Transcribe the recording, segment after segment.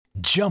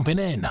Jumpin'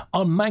 In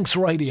on Manx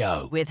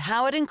Radio. With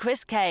Howard and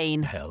Chris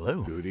Kane.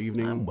 Hello. Good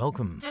evening. And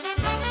welcome.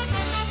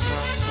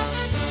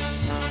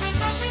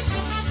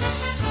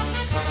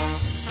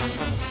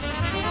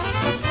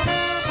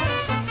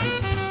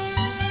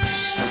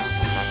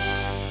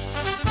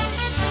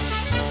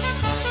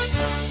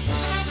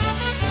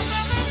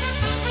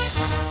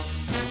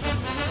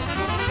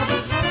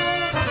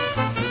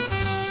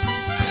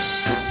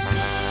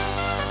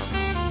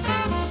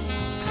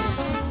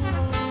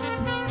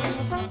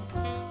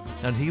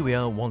 And here we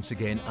are once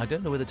again. I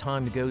don't know where the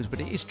time goes, but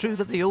it is true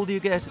that the older you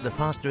get, the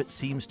faster it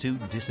seems to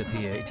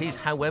disappear. It is,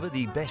 however,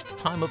 the best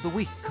time of the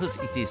week, because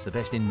it is the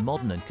best in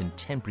modern and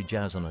contemporary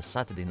jazz on a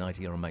Saturday night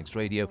here on Manx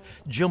Radio.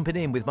 Jumping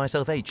in with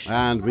myself, H.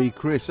 And me,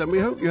 Chris. And we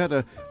hope you had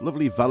a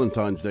lovely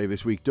Valentine's Day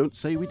this week. Don't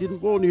say we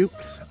didn't warn you.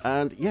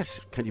 And yes,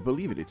 can you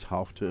believe it? It's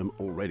half term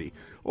already.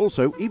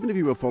 Also, even if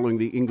you were following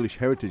the English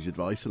heritage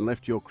advice and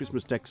left your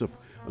Christmas decks up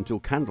until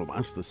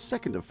Candlemas, the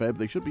 2nd of Feb,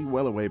 they should be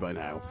well away by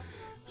now.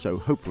 So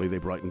hopefully they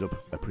brightened up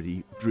a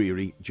pretty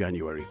dreary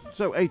January.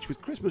 So H,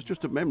 with Christmas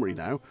just a memory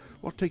now,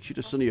 what takes you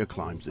to sunnier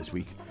climes this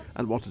week?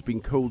 And what has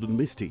been cold and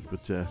misty,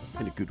 but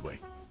in a good way?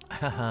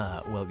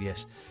 Well,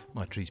 yes,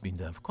 my tree's been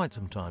down for quite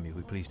some time, you'll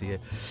be pleased to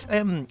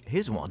hear.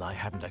 Here's one I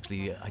hadn't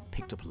actually, I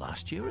picked up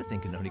last year, I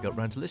think, and only got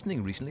round to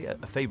listening recently. A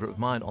favourite of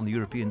mine on the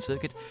European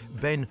circuit,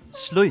 Ben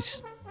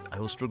Sluis. I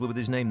will struggle with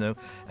his name, though.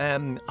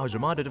 I was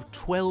reminded of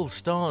 12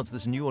 Stars.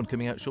 There's a new one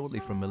coming out shortly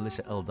from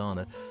Melissa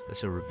Eldana.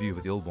 That's a review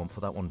of the old one,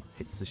 for that one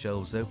hits the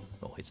shelves, though.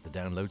 Or hits the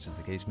downloads, as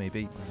the case may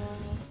be.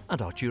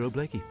 And Arturo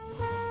Blakey.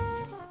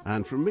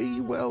 And from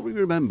me, well, we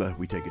remember.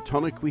 We take a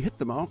tonic, we hit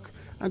the mark,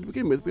 and to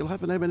begin with, we'll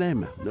have an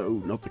M&M. No,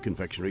 not the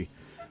confectionery.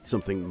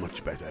 Something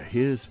much better.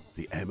 Here's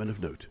the M of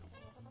Note.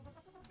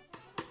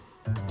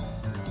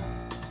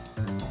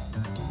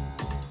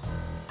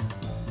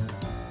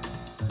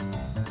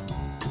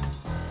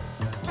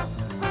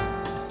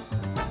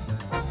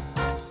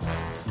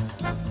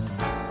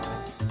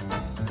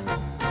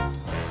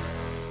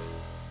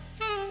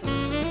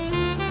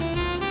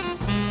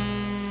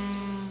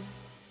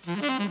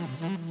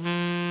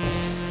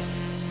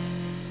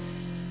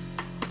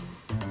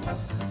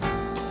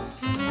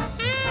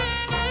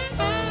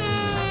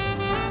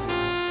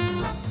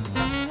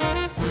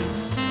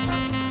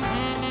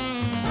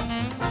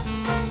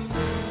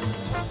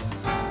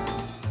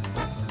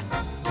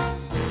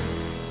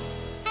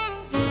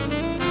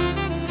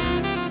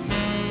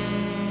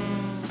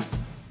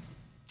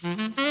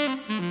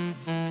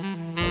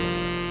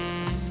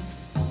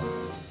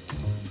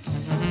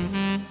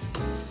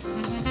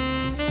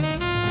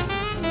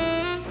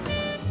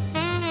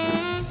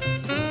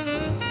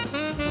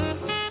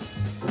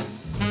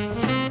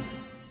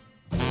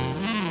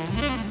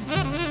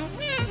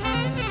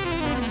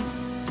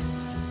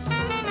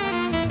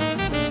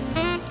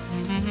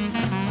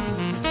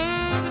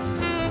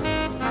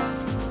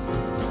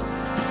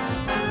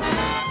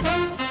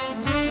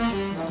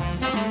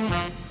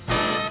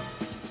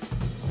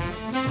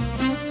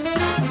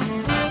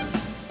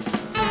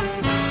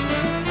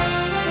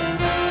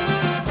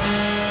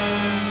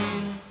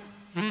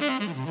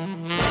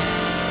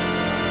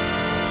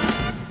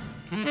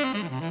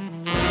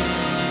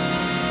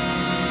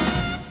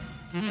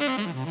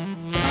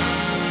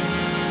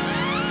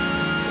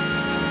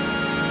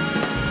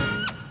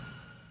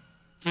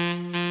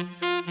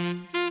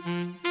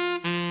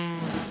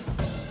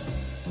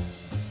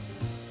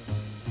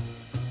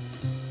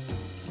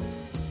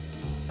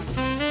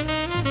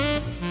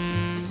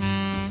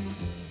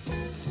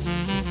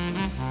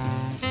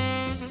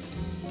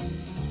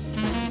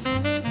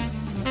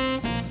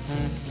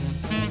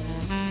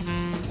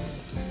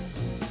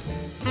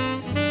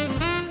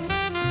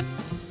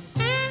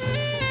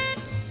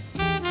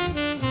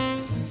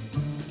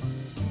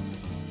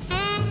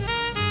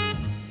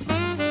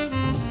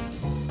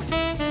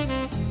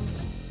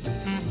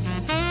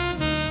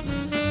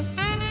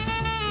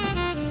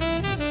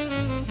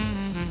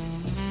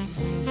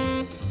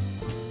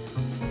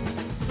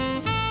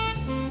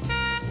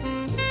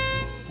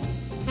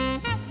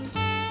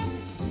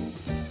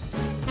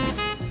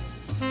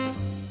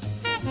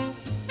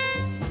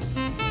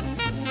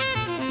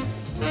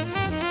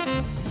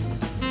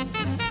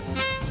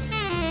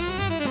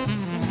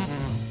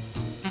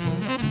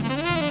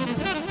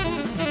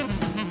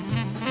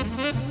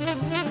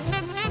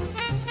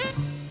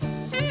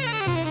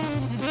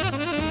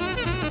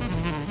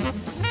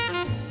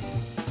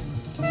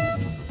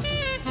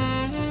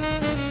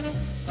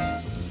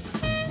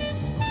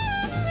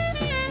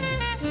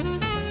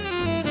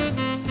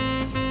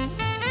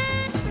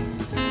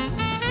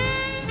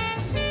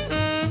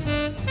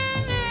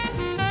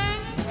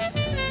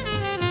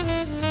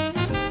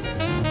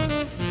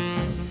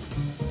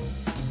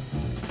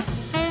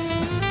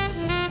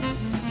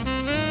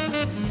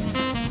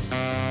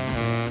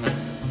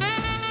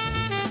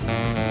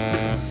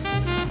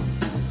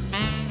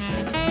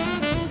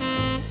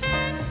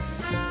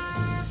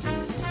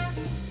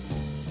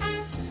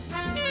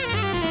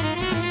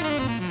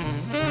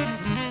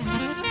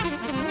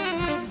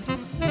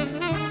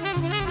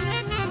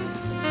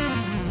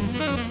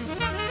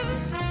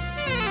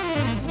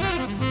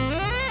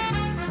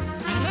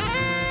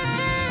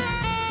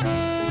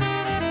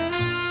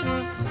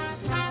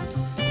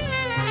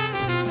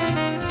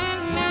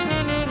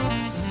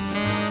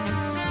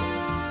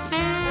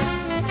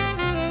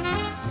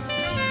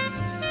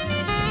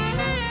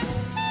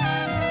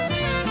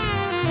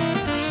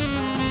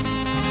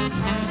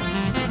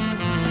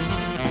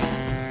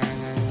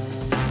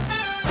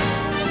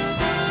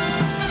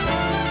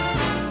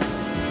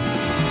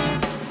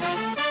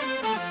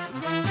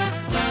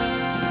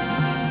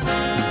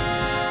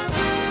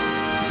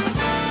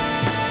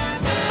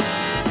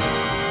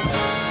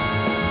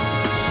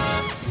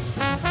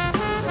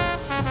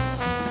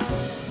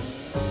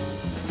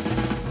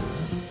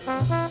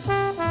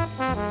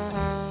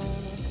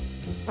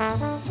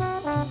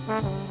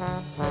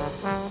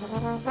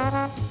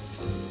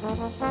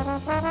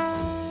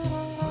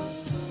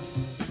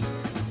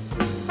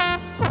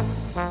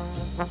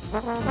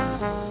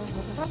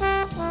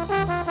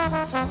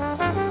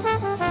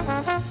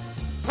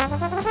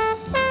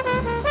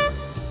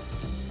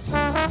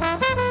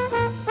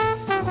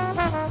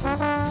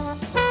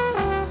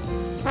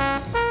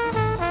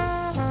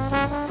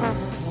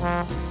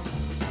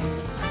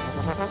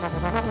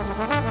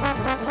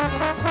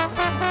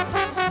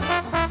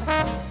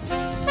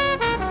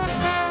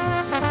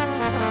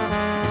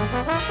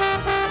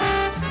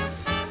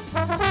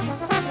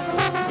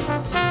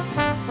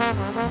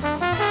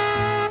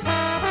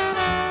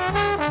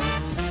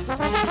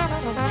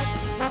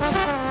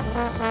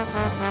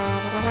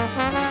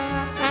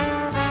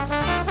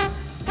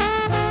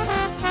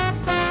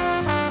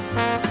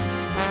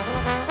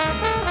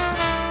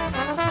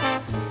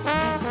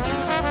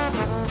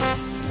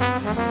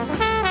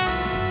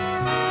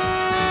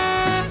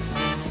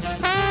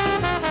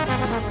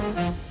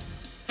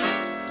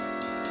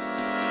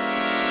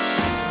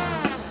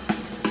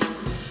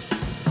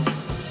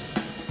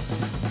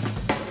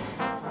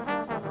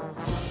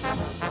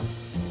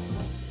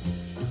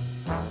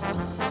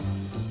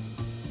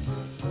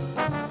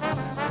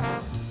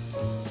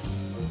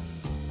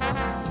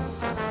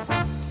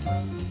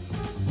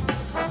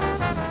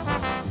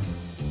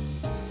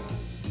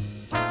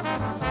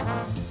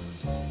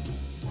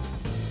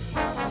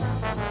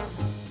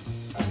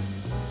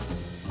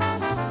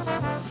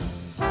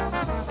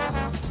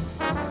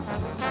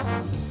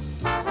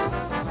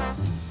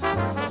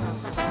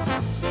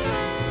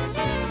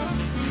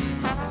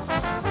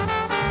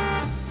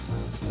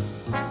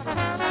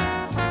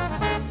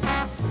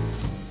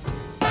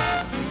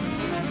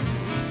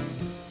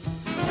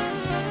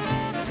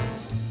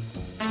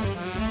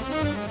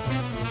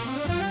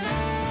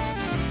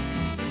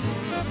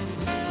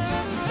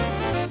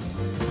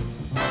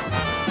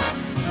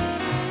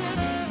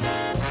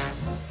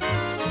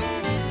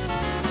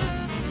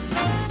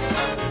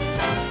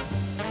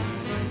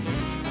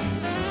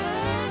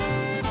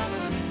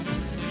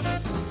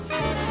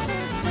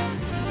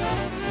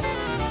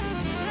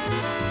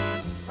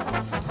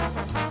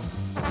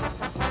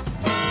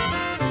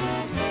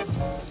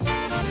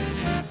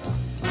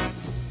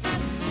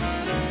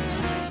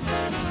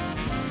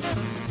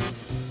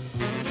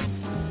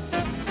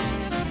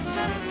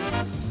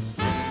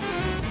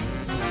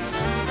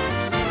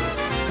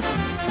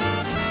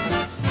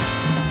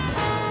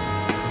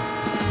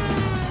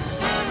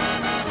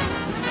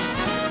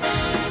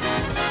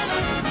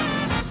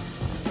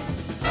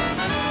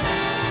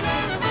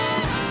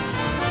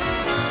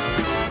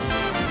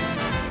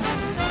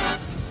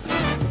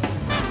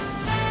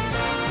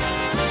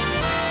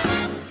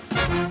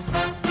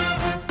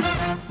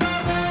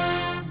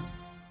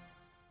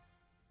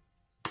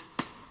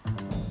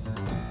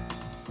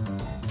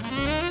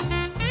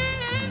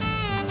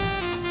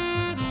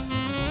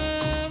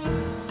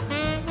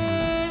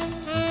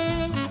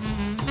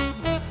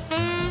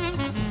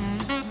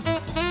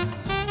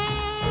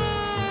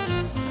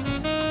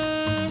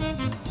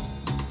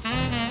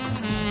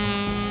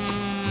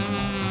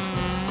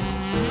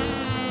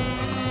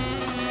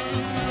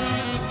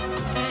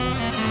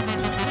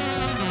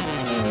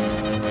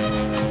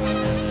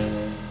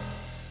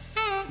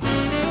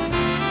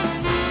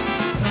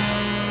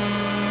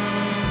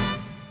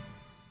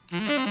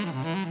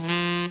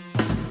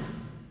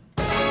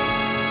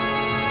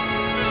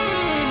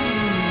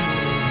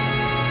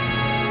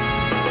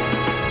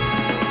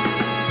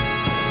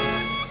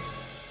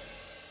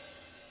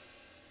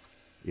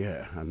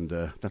 Yeah, and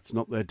that's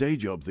not their day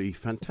job. The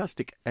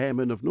fantastic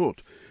Airmen of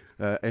Note,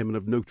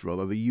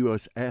 the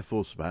US Air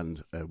Force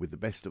Band, with the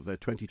best of their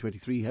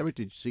 2023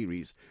 Heritage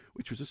Series,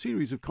 which was a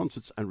series of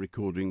concerts and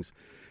recordings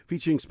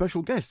featuring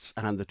special guests.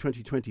 And the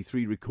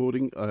 2023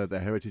 recording, their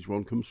Heritage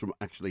one, comes from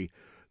actually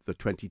the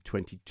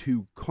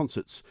 2022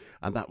 concerts,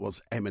 and that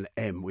was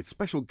M&M with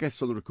special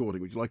guests on the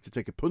recording. Would you like to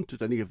take a punt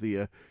at any of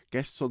the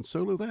guests on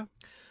solo there?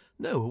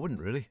 No, I wouldn't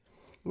really.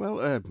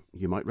 Well,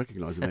 you might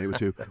recognise a name or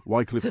two.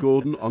 Wycliffe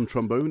Gordon on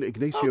trombone,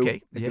 Ignacio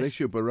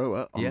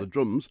Baroa on the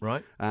drums,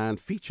 right, and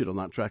featured on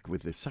that track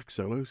with the sax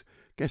solos.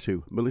 Guess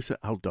who? Melissa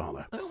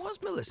Aldana. Oh, it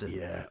was Melissa.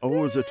 Yeah,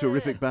 always a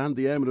terrific band.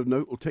 The Airmen of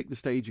Note will take the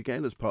stage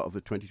again as part of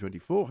the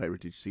 2024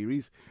 Heritage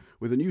Series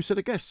with a new set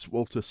of guests: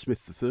 Walter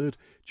Smith III,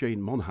 Jane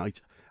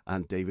Monheit,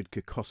 and David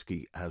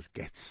Kokoski as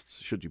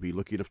guests. Should you be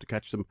lucky enough to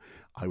catch them,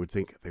 I would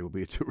think they will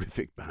be a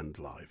terrific band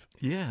live.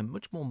 Yeah,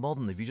 much more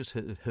modern. If you just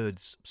heard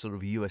sort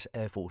of a US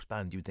Air Force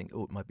band, you would think,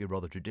 oh, it might be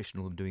rather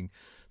traditional of doing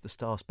the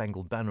Star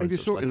Spangled Banner. If you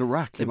saw it in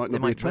Iraq, you might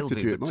not be attracted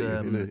to it, might you?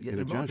 In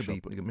a jazz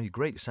shop. Really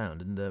great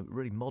sound and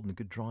really modern,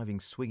 good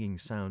driving, swinging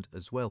sound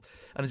as well.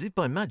 And as if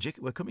by magic,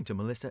 we're coming to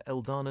Melissa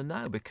Aldana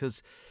now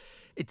because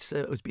it's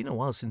been a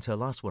while since her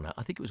last one.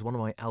 I think it was one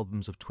of my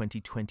albums of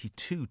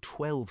 2022,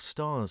 12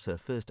 Stars, her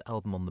first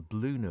album on the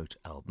Blue Note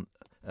album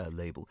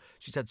label.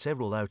 She's had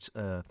several out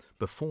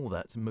before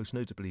that, most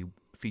notably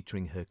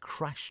featuring her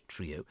Crash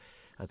trio.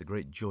 had the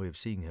great joy of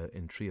seeing her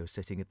in trio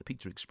setting at the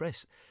Pizza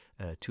Express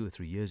 2 or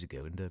 3 years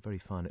ago, and very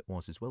fine it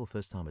was as well.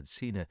 First time I'd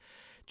seen her.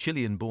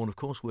 Chilean born, of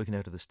course, working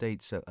out of the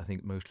States, I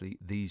think mostly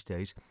these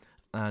days.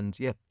 And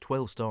yeah,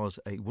 12 Stars,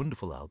 a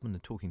wonderful album.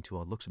 And talking to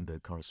our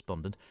Luxembourg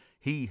correspondent,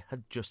 he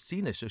had just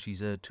seen her, so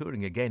she's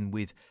touring again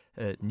with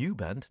a new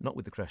band, not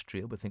with the Crash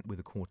Trio, but I think with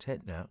a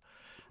quartet now.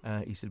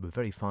 He said we're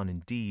very fine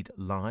indeed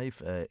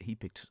live. He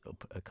picked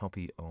up a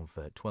copy of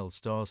 12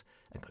 Stars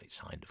and got it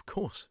signed, of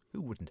course.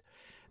 Who wouldn't?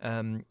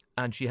 And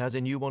she has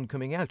a new one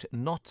coming out,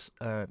 not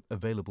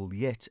available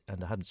yet,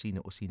 and I haven't seen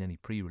it or seen any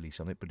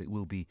pre-release on it, but it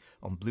will be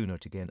on Blue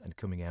Note again and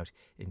coming out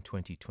in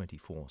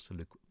 2024. So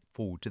look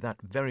forward to that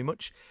very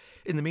much.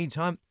 In the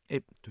meantime,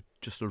 it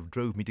just sort of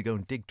drove me to go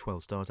and dig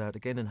 12 Stars out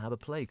again and have a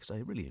play, because I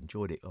really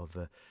enjoyed it. Of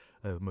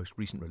most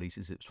recent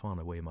releases, it's far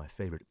and away my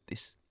favourite.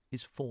 This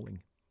is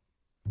Falling.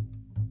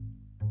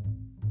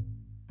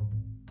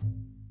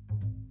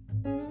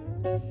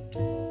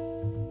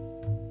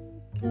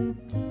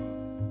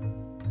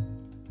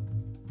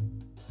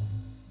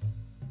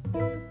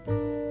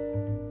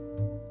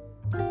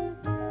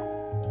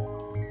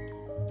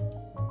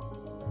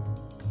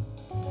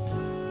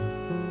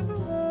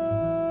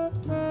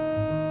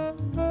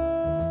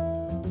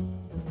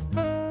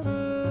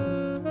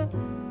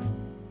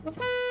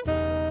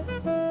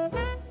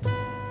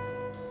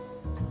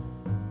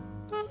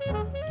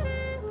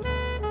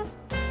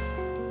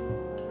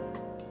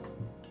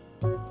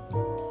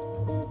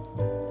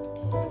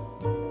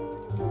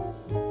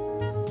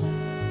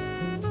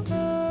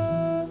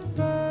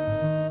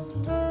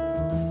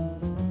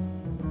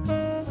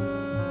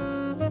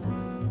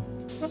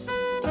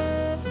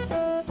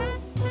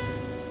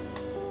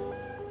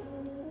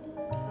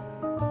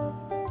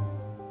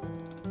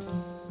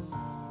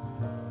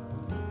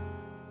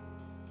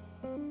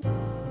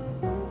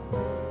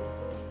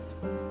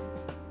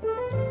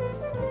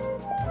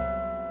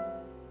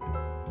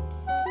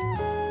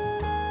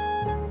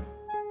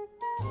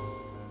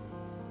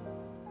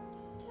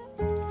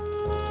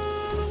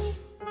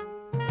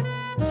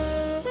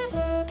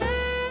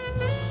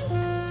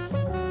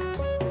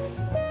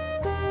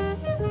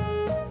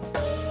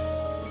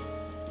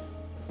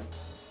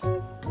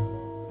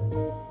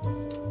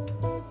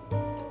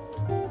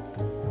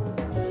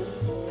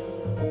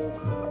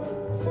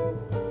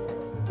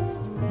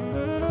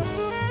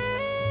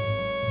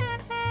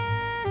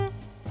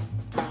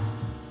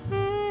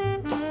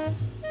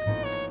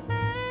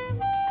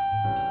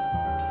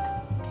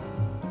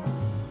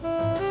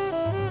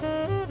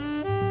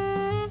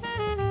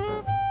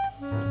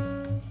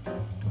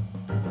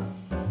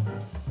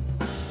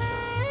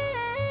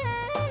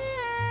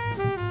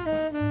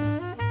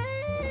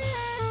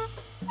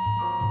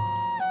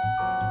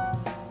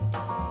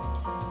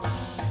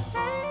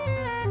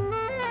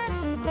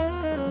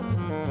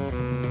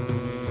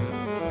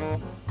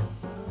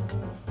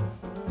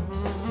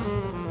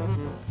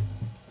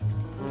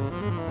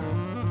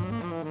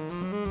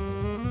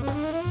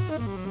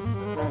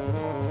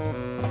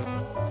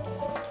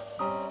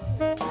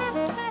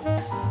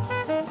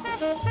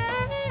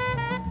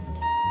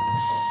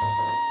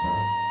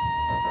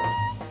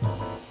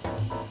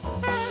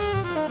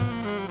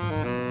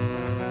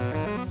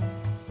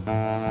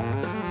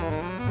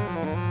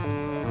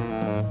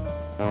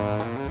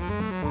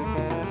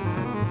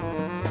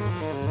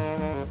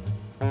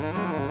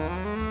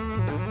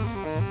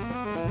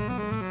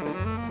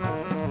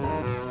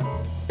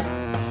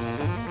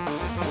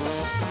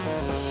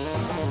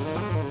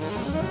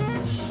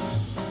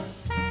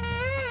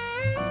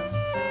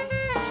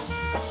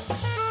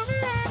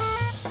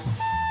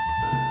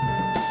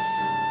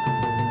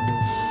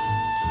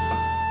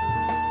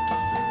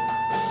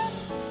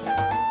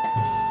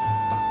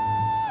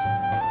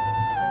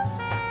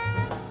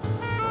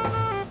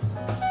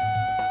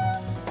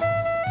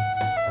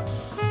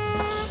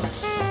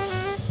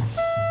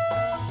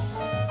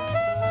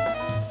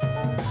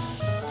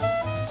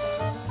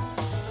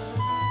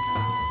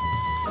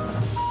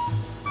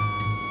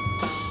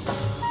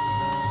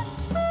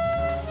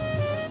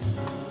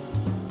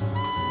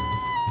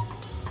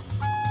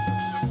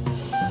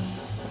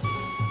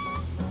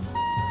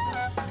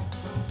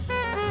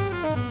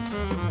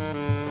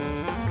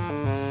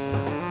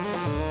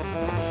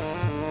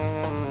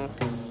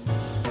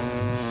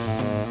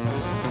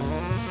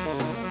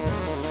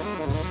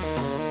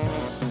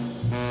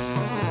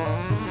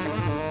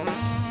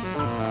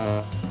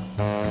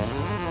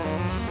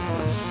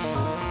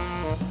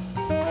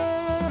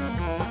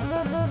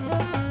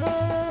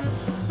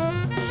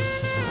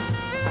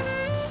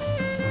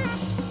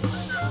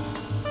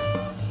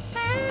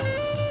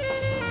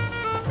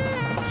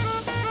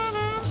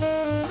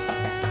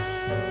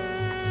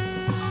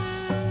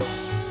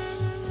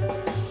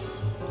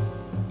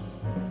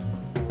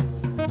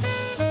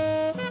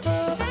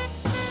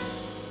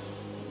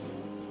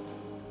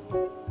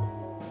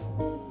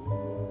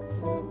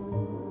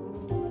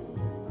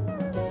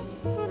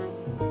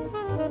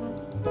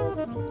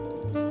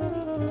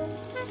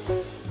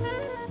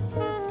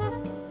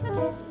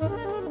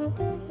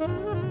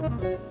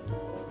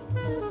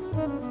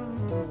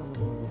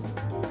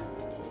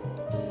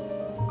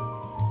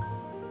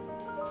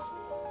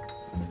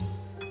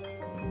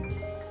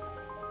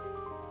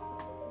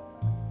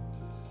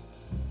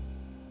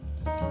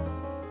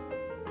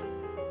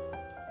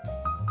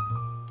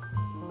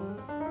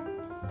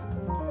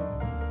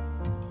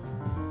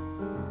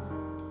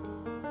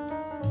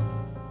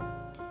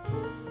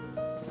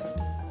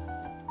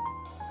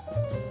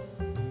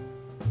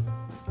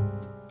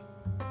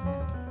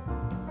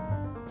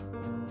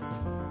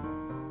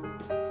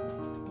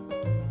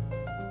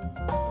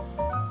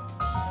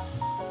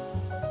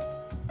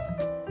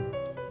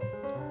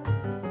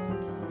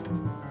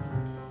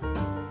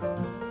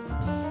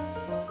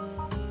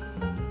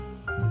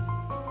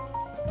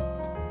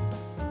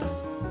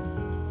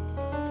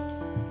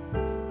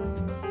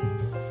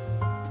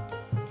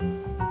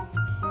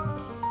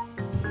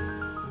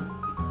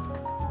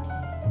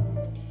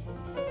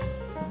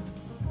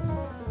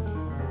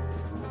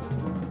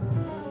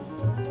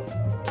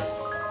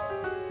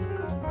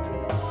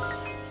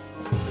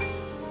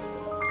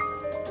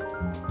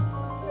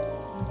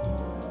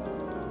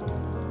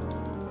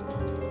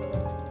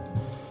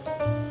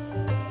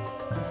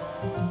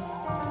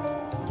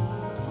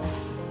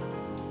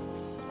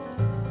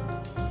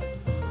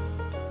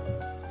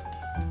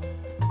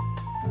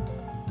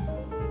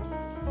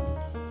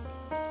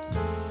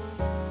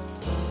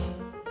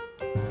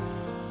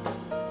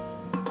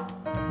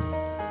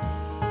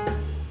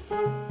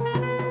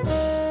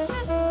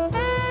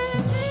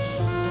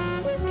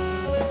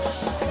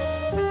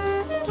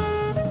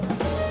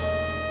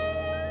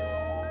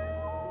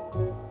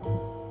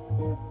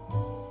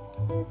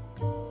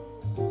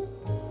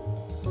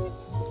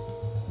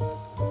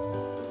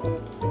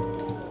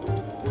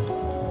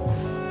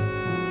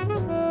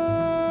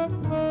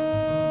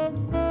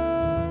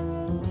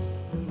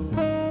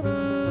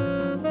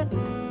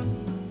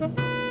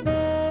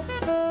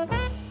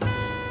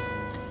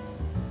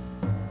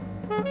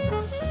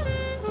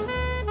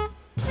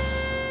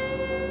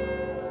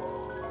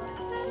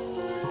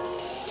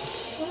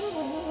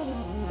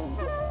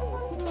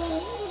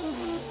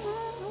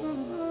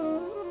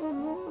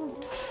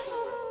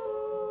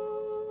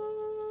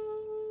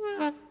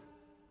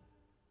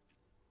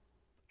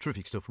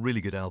 Terrific stuff.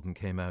 Really good album.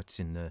 Came out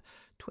in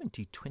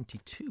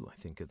 2022, I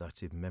think,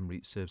 that if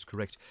memory serves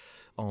correct,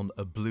 on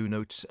a Blue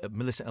Note.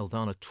 Melissa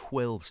Eldana,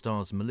 12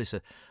 stars.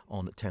 Melissa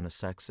on tenor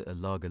sax,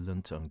 Lager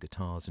Lunt on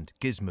guitars, and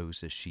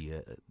Gizmos, as she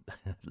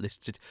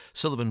lists it.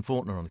 Sullivan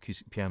Fortner on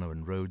acoustic piano,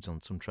 and Rhodes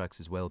on some tracks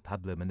as well.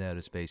 Pablo Manera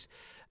bass,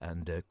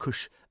 and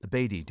Kush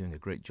Abedi doing a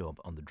great job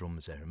on the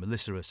drums there. And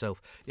Melissa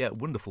herself,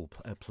 wonderful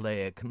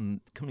player,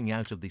 coming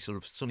out of the sort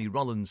of Sonny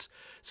Rollins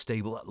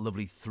stable, that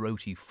lovely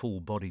throaty,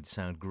 full-bodied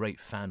sound. Great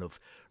fan of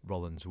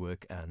Rollins'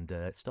 work, and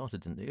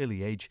started at an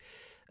early age.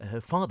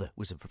 Her father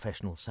was a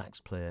professional sax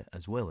player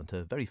as well, and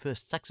her very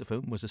first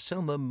saxophone was a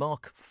Selmer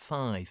Mark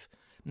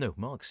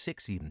Mark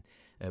 6 even,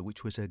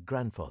 which was her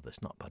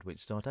grandfather's. Not a bad way to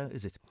start out,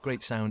 is it?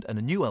 Great sound, and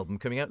a new album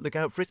coming out. Look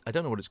out for it. I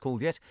don't know what it's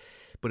called yet,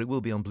 but it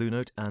will be on Blue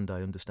Note, and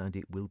I understand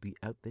it will be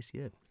out this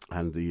year.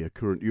 And the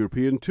current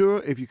European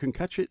tour, if you can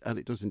catch it, and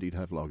it does indeed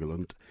have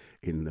Lagerlund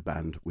in the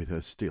band with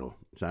her still.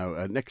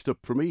 So next up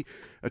for me,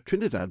 a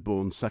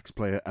Trinidad-born sax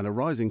player and a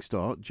rising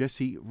star,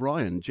 Jesse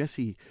Ryan.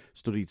 Jesse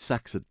studied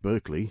sax at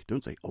Berkeley.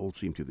 Don't they all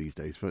seem to these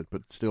days, but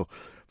still,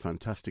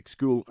 fantastic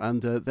school.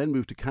 And then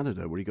moved to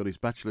Canada, where he got his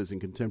bachelor's in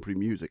contemporary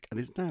music and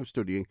is now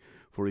studying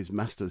for his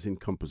master's in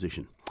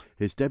composition.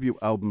 His debut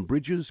album,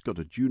 Bridges, got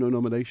a Juno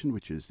nomination,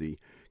 which is the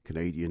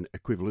Canadian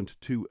equivalent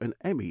to an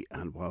Emmy.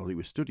 And while he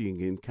was studying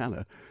in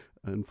Canada,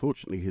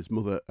 unfortunately, his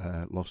mother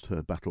lost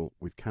her battle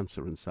with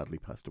cancer and sadly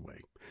passed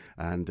away.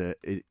 And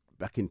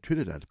back in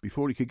Trinidad,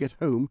 before he could get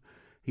home,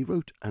 he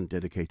wrote and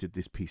dedicated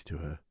this piece to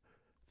her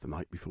the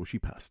night before she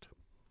passed.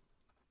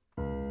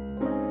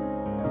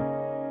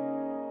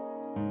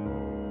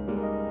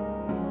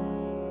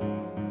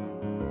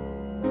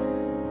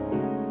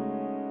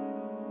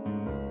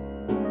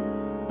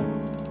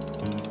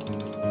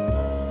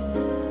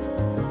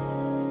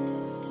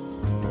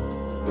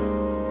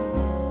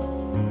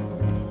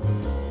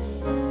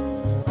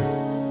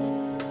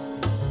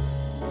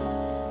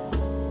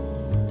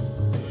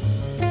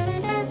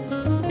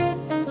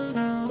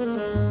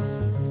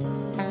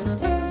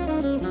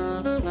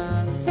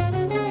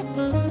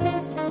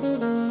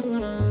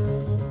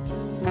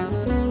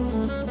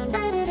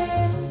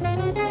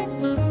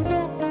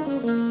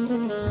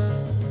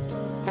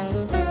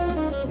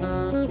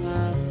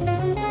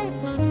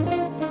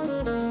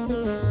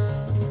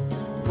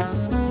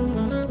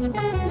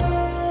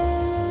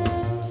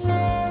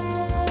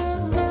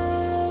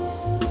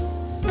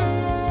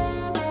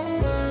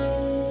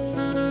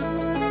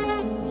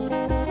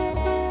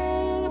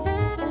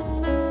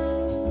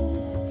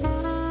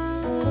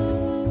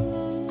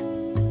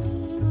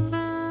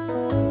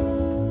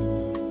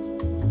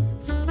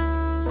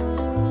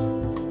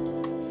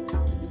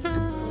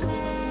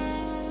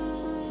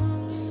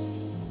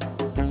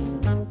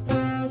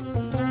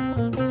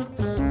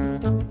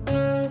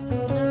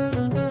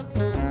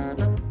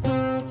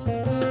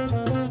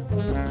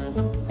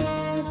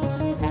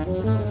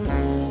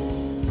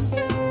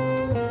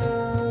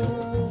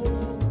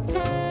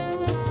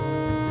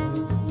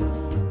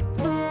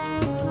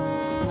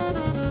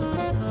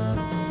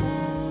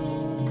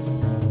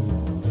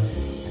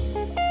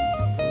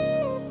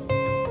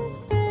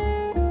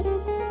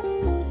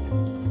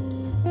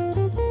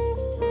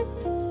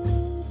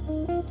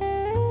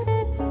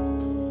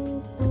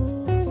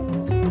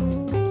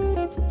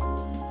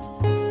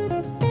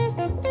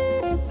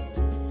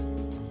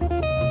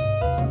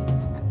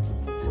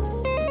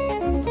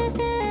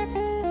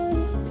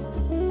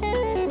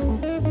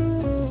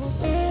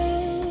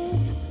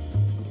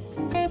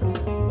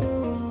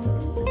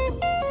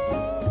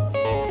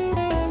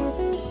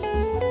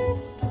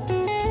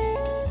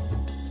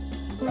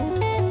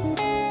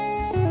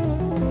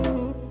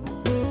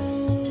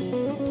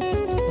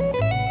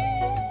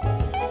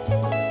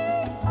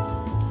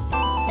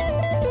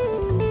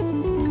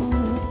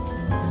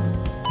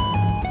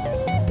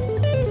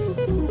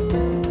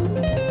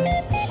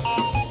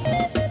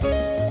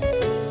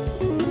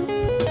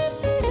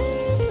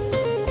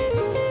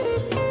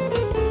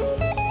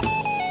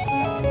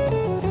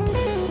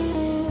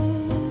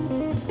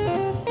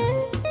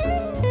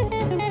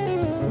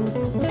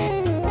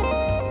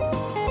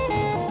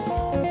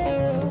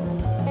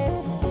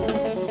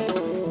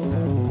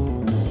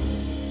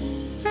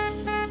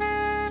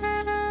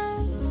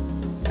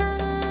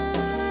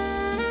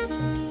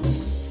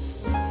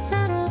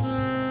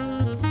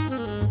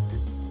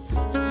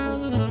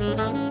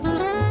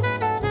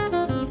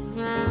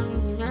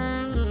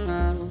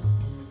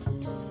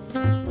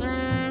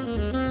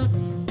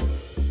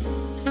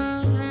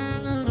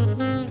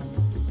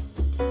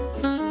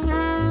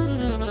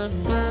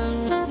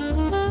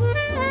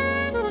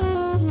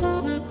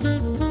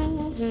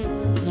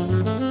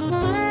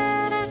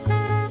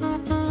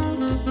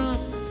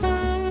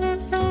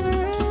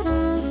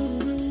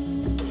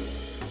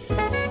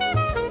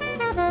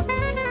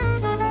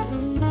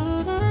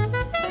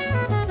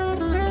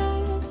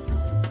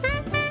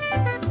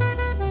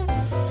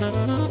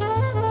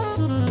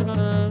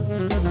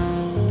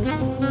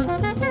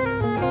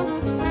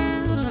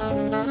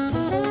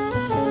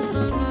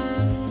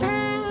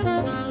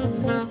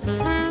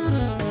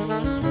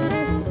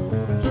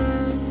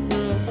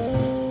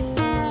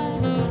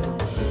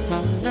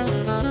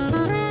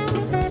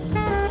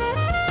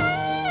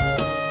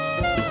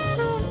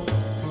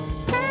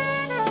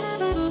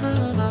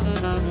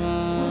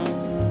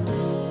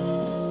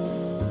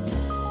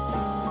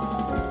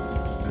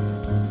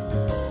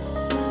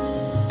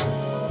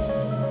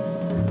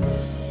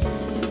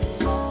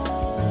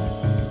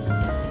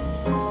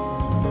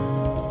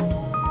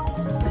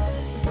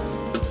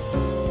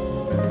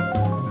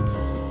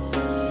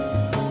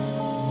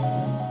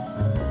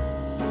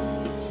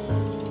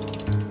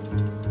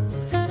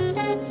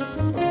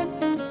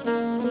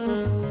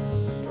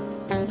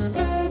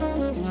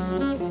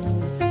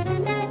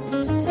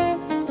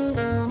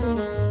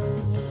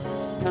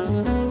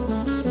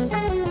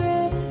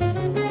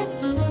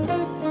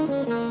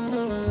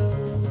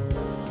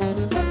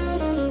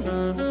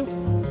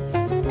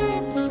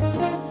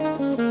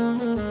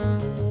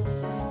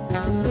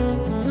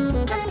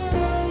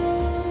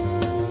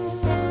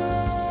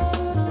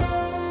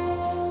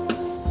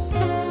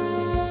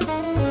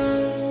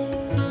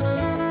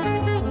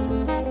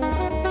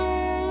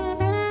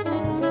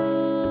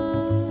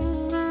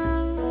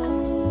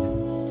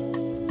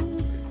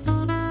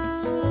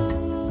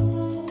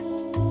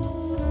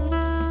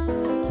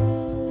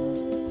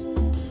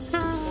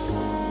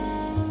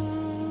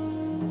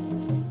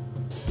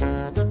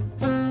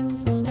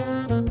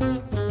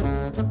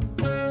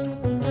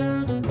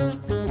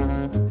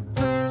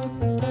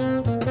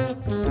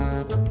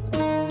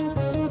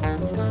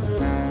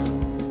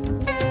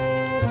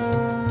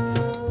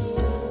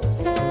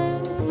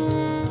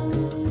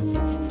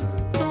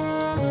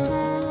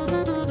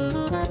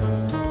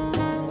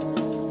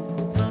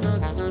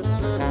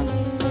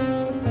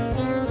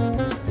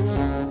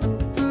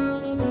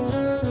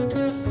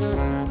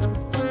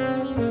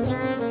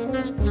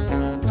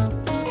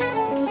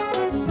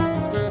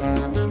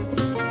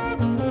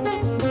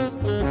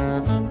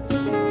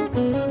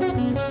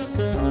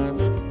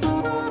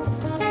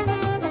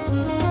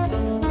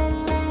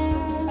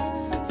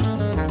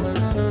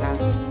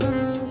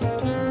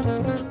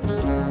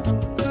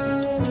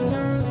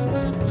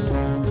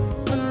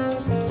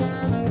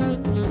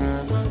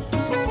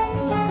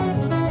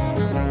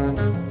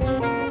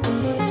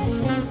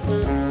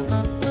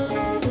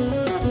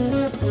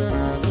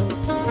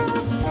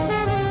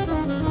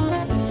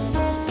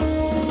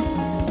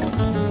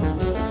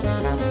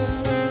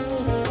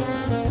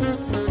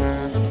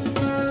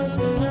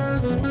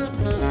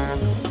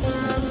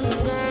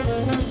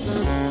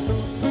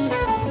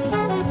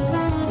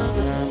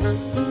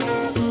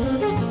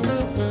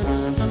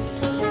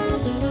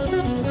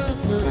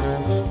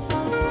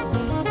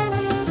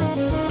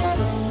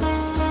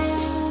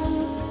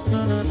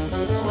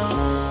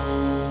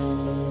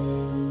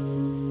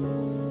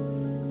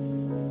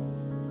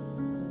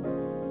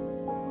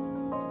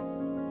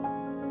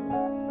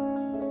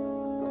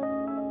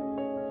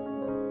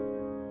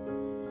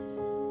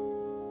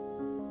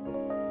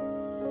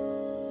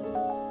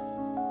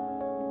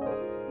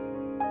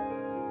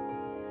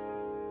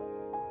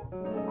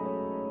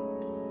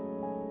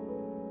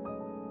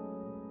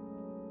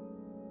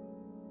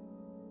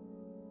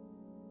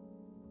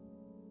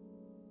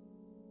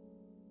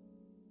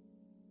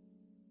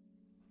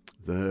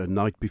 The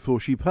Night Before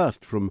She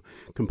Passed, from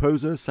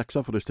composer,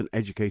 saxophonist and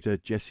educator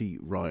Jesse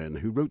Ryan,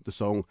 who wrote the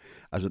song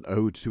as an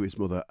ode to his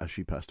mother as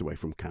she passed away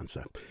from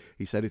cancer.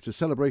 He said it's a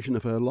celebration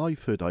of her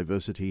life, her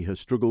diversity, her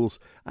struggles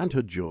and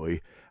her joy,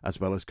 as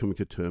well as coming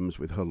to terms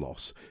with her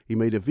loss. He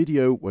made a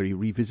video where he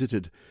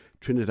revisited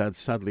Trinidad,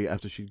 sadly,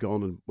 after she'd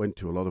gone and went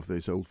to a lot of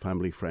those old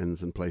family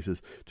friends and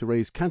places to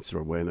raise cancer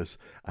awareness,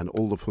 and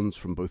all the funds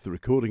from both the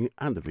recording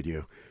and the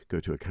video go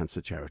to a cancer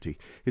charity.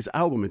 His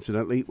album,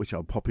 incidentally, which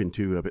I'll pop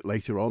into a bit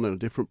later on in a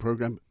different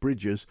programme,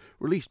 Bridges,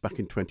 released back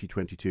in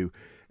 2022,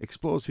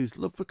 explores his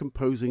love for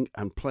composing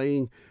and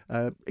playing,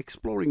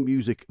 exploring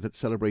music that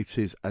celebrates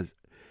his, as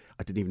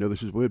I didn't even know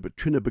this was a word, but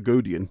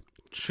Trinabagonian.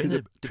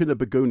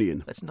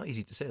 Trinabagonian. That's not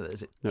easy to say, that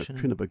is it? No,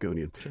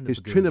 Trinabagonian.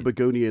 His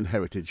Trinabagonian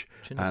heritage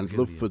and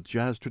love for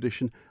jazz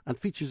tradition, and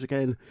features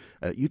again,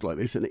 you'd like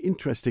this, an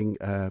interesting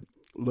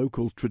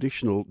local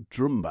traditional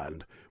drum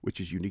band, which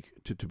is unique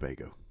to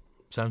Tobago.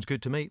 Sounds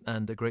good to me,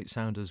 and a great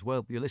sound as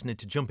well. You're listening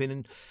to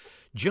Jumpin'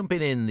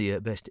 In, the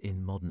best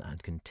in modern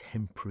and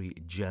contemporary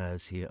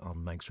jazz here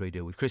on Manx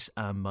Radio with Chris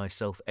and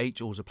myself,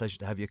 H. Always a pleasure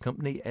to have your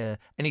company.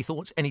 Any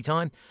thoughts, any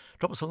time,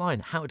 drop us a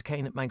line.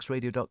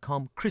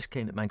 howardkane@manxradio.com,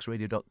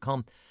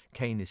 chriskane@manxradio.com.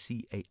 Kane is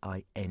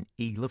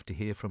C-A-I-N-E. Love to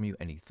hear from you.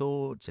 Any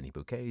thoughts, any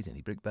bouquets,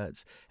 any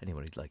brickbats,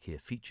 anyone you'd like here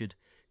featured.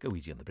 Go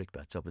easy on the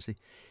brickbats, obviously.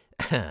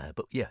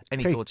 But yeah,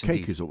 any thoughts indeed.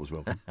 Cake is always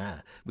welcome.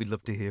 We'd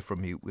love to hear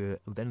from you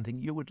with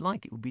anything you would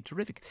like. It would be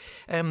terrific.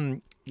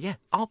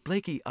 Art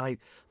Blakey, I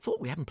thought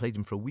we hadn't played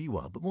him for a wee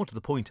while, but more to the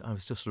point, I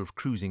was just sort of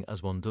cruising,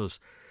 as one does,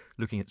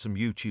 looking at some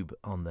YouTube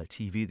on the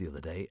TV the other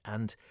day,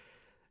 and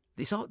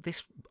this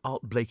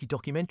Art Blakey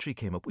documentary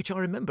came up, which I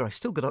remember I've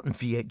still got on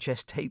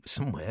VHS tape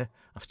somewhere.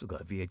 I've still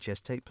got a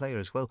VHS tape player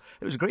as well.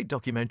 It was a great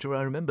documentary,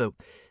 I remember,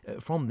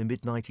 from the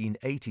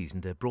mid-1980s,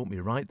 and brought me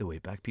right the way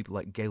back. People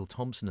like Gail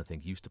Thompson, I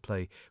think, used to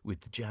play with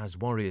the Jazz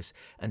Warriors,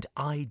 and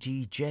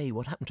IDJ.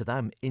 What happened to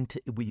them?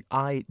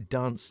 I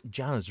Dance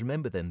Jazz.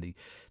 Remember then, the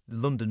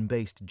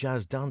London-based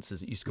jazz dancers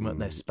that used to come out in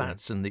their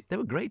spats, and they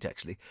were great,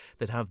 actually.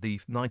 They'd have the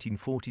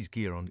 1940s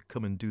gear on,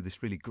 come and do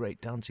this really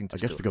great dancing to I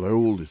guess stuff. they got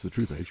old, is the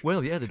truth, Age.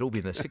 Well, yeah, they'd all be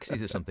in their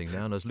 60s or something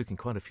now, and I was looking,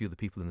 quite a few of the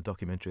people in the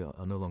documentary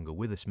are no longer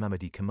with us.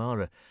 Mamadi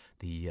Kamara,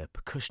 the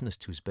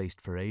percussionist who's based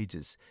for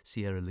ages,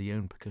 Sierra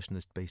Leone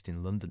percussionist based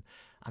in London,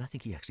 and I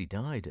think he actually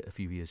died a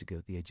few years ago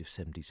at the age of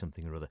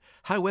 70-something or other.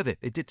 However,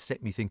 it did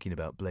set me thinking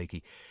about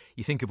Blakey.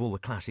 You think of all the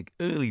classic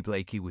early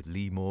Blakey with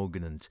Lee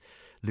Morgan and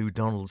Lou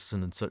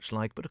Donaldson and such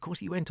like, but of course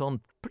he went on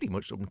pretty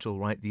much up until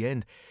right at the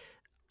end.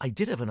 I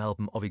did have an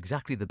album of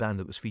exactly the band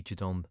that was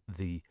featured on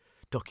the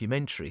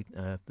documentary.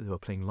 They were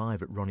playing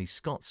live at Ronnie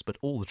Scott's, but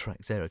all the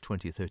tracks there are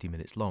 20 or 30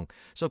 minutes long.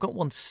 So I've got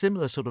one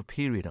similar sort of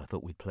period I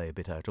thought we'd play a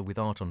bit out of, with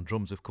Art on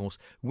drums, of course,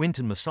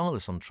 Wynton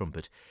Marsalis on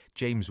trumpet,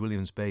 James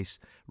Williams bass,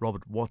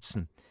 Robert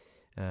Watson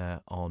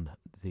on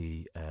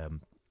the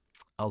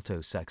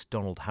alto sax,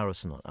 Donald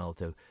Harrison on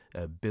alto,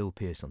 Bill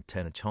Pearce on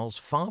tenor, Charles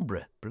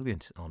Farnborough,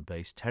 brilliant, on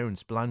bass,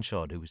 Terence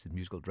Blanchard, who was the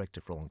musical director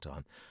for a long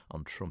time,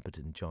 on trumpet,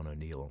 and John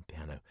O'Neill on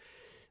piano.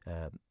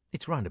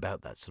 It's round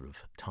about that sort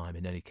of time,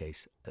 in any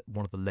case,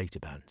 one of the later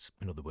bands.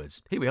 In other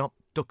words, here we are,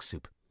 Duck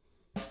Soup.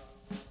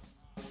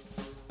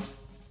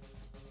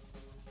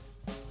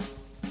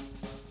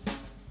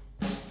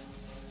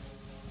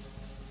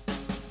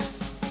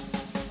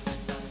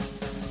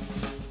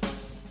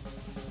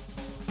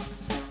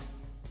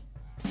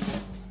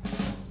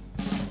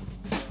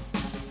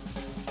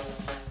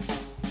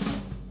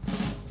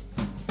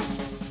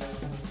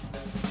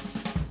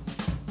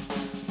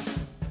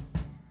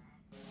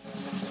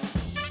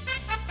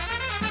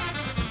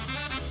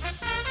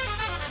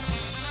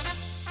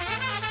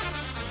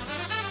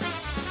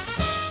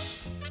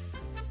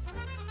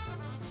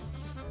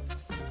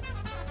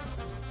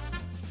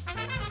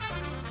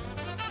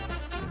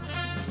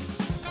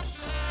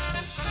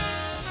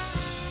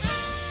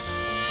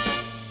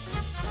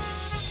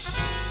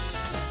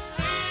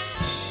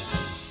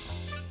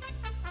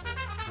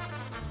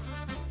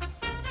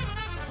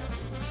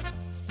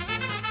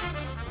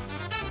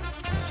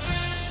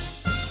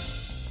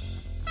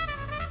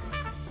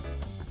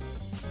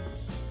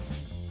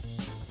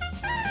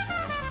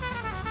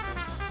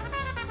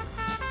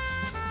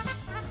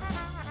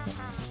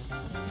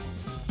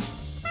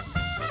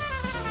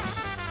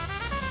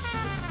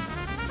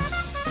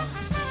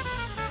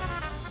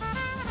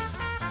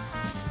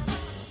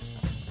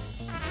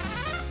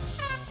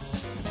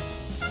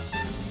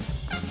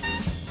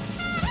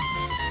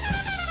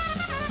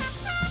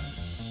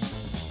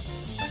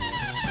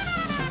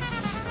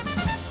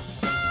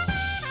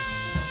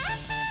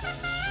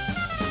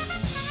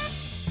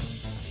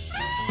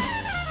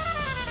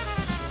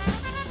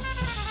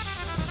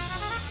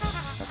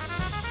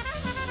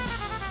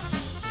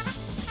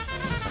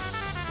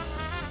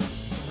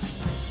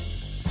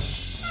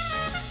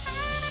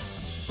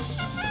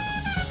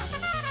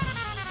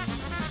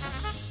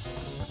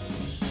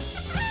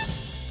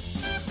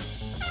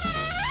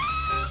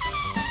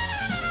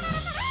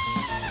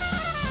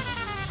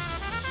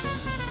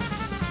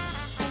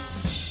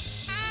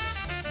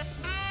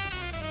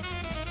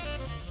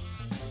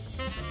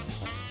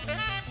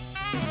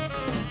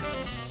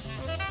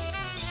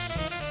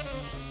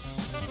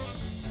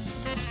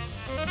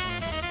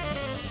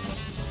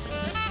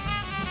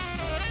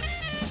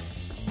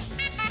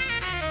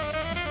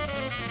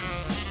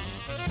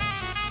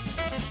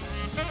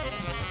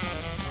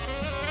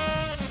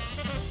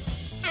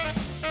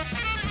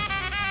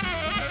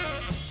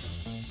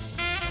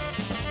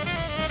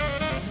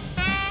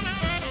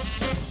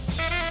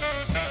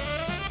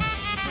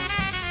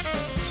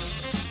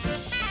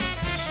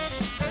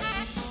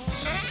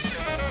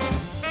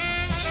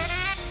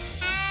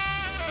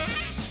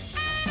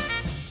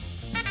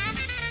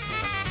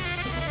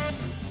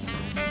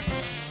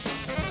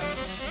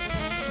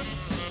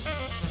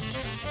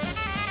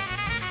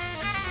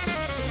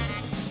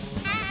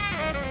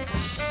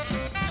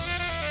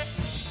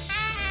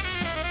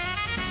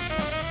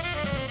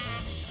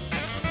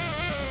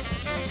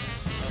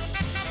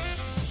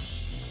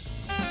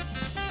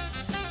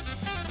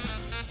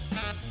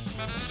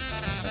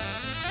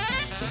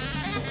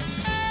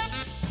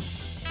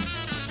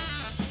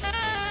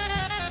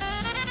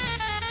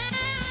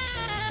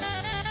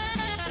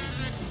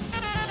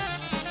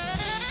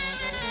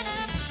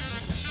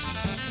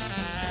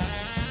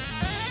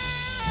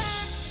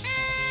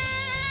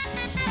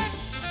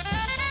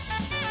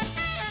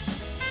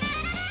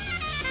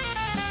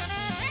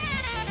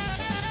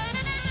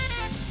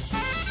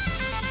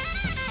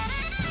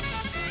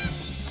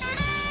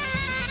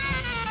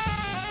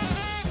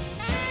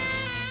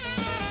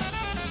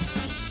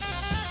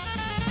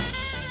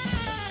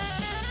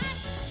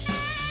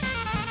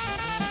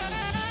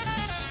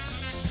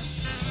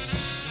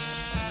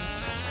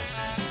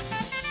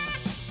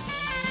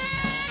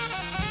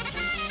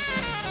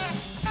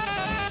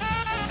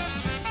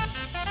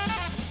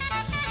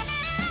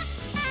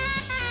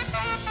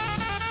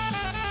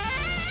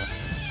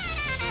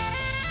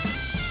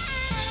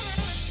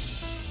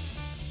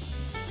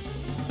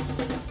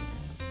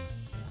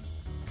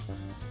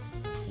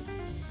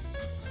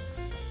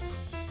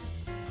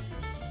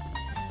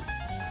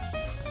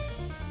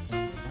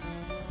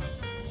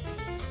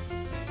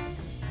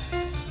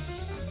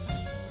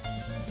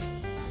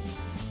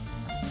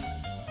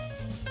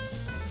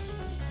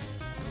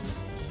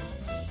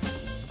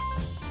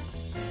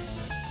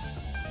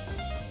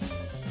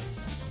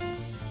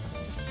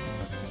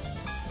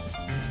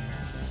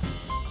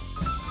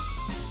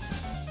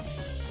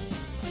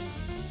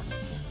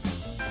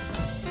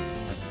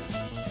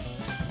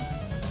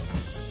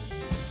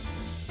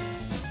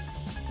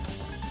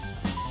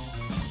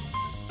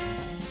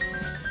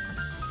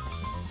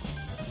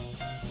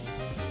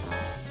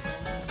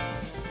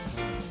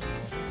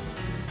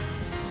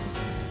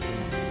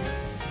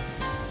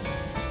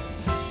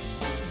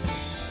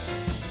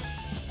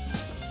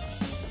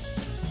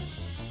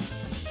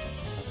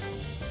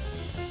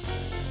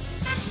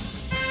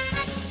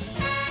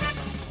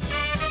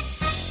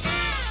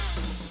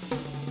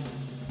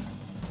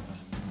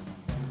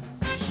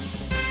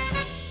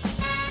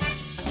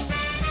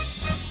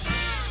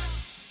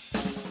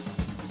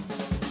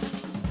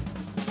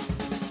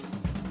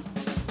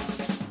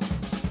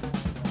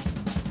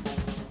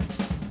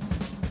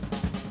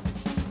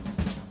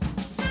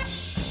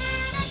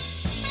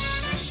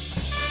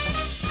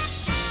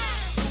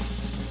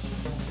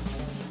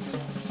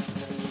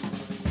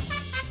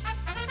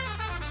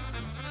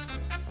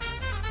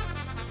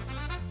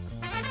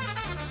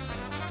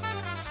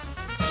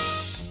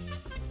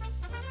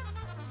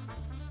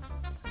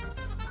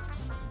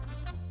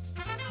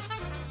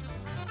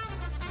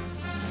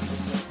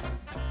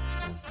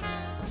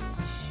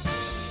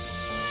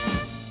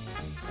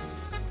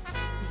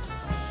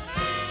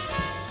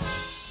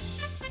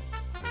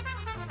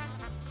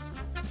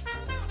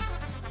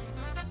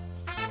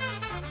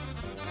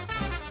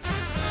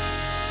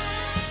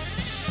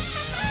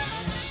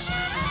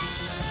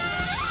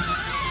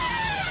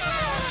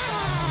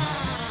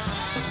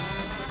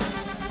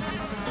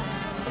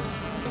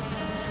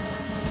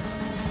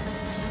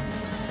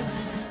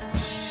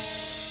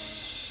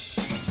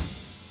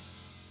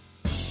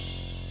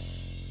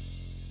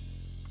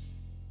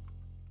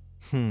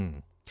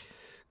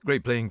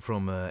 Great playing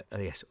from,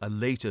 yes, a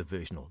later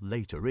version, or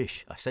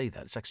later-ish. I say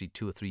that. It's actually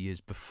 2 or 3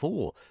 years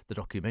before the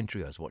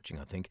documentary I was watching,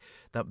 I think.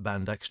 That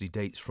band actually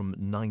dates from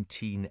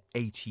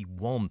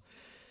 1981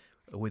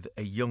 with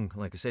a young,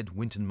 like I said,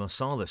 Wynton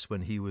Marsalis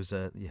when he was,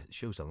 it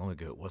shows how long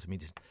ago it was. I mean,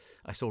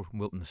 I saw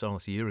Wynton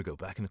Marsalis a year ago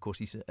back, and of course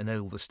he's an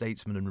elder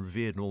statesman and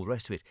revered and all the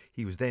rest of it.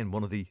 He was then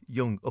one of the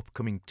young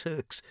upcoming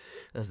Turks,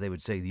 as they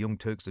would say, the young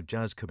Turks of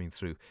jazz coming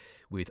through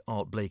with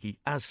Art Blakey,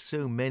 as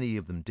so many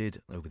of them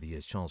did over the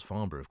years. Charles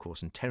Farnborough, of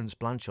course, and Terence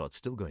Blanchard,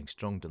 still going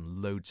strong,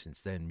 done loads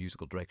since then,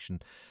 musical direction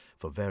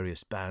for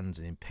various bands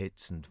and in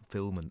pits and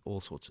film and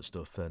all sorts of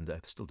stuff, and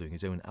still doing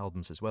his own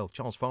albums as well.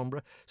 Charles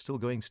Farnborough, still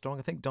going strong.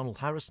 I think Donald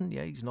Harrison,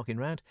 yeah, he's knocking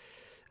round.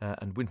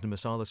 And Wynton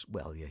Marsalis,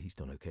 well, yeah, he's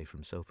done okay for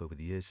himself over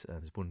the years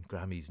and has won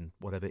Grammys and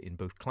whatever in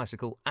both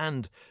classical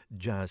and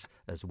jazz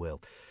as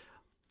well.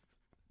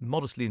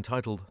 Modestly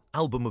entitled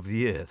Album of the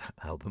Year, that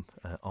album,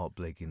 Art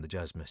Blakey and the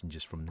Jazz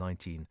Messengers from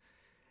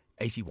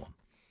 1981.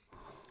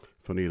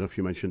 Funny enough,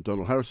 you mentioned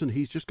Donald Harrison.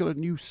 He's just got a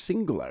new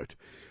single out.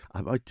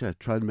 I might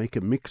try and make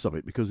a mix of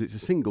it because it's a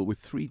single with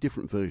 3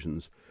 different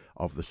versions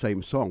of the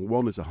same song.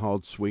 One is a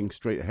hard swing,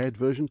 straight ahead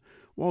version.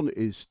 One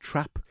is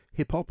trap,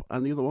 hip hop,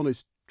 and the other one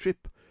is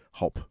trip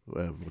hop,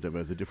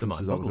 whatever the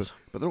differences are.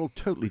 But they're all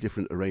totally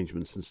different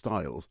arrangements and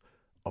styles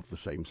of the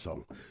same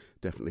song.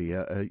 Definitely,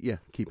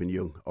 keeping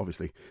young,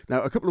 obviously.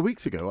 Now, a couple of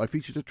weeks ago, I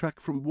featured a track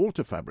from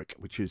Water Fabric,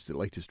 which is the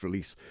latest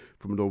release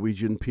from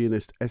Norwegian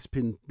pianist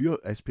Espen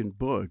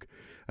Borg,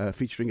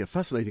 featuring a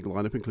fascinating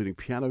lineup, including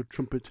piano,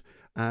 trumpet,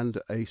 and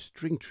a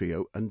string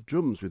trio, and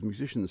drums with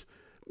musicians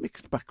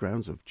mixed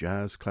backgrounds of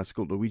jazz,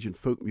 classical, Norwegian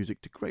folk music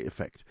to great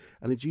effect.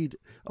 And indeed,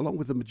 along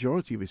with the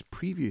majority of his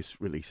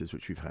previous releases,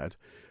 which we've had,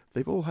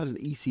 they've all had an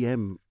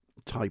ECM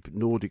type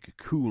Nordic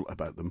cool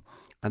about them,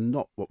 and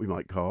not what we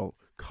might call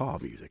car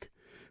music.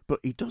 But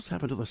he does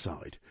have another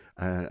side,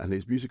 and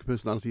his music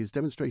personality is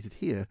demonstrated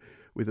here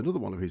with another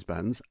one of his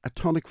bands, A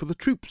Tonic for the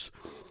Troops,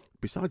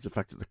 besides the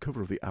fact that the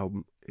cover of the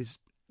album is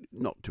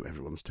not to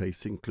everyone's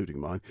taste, including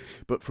mine.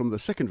 But from the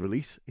second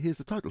release, here's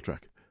the title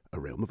track, A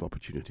Realm of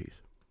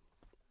Opportunities.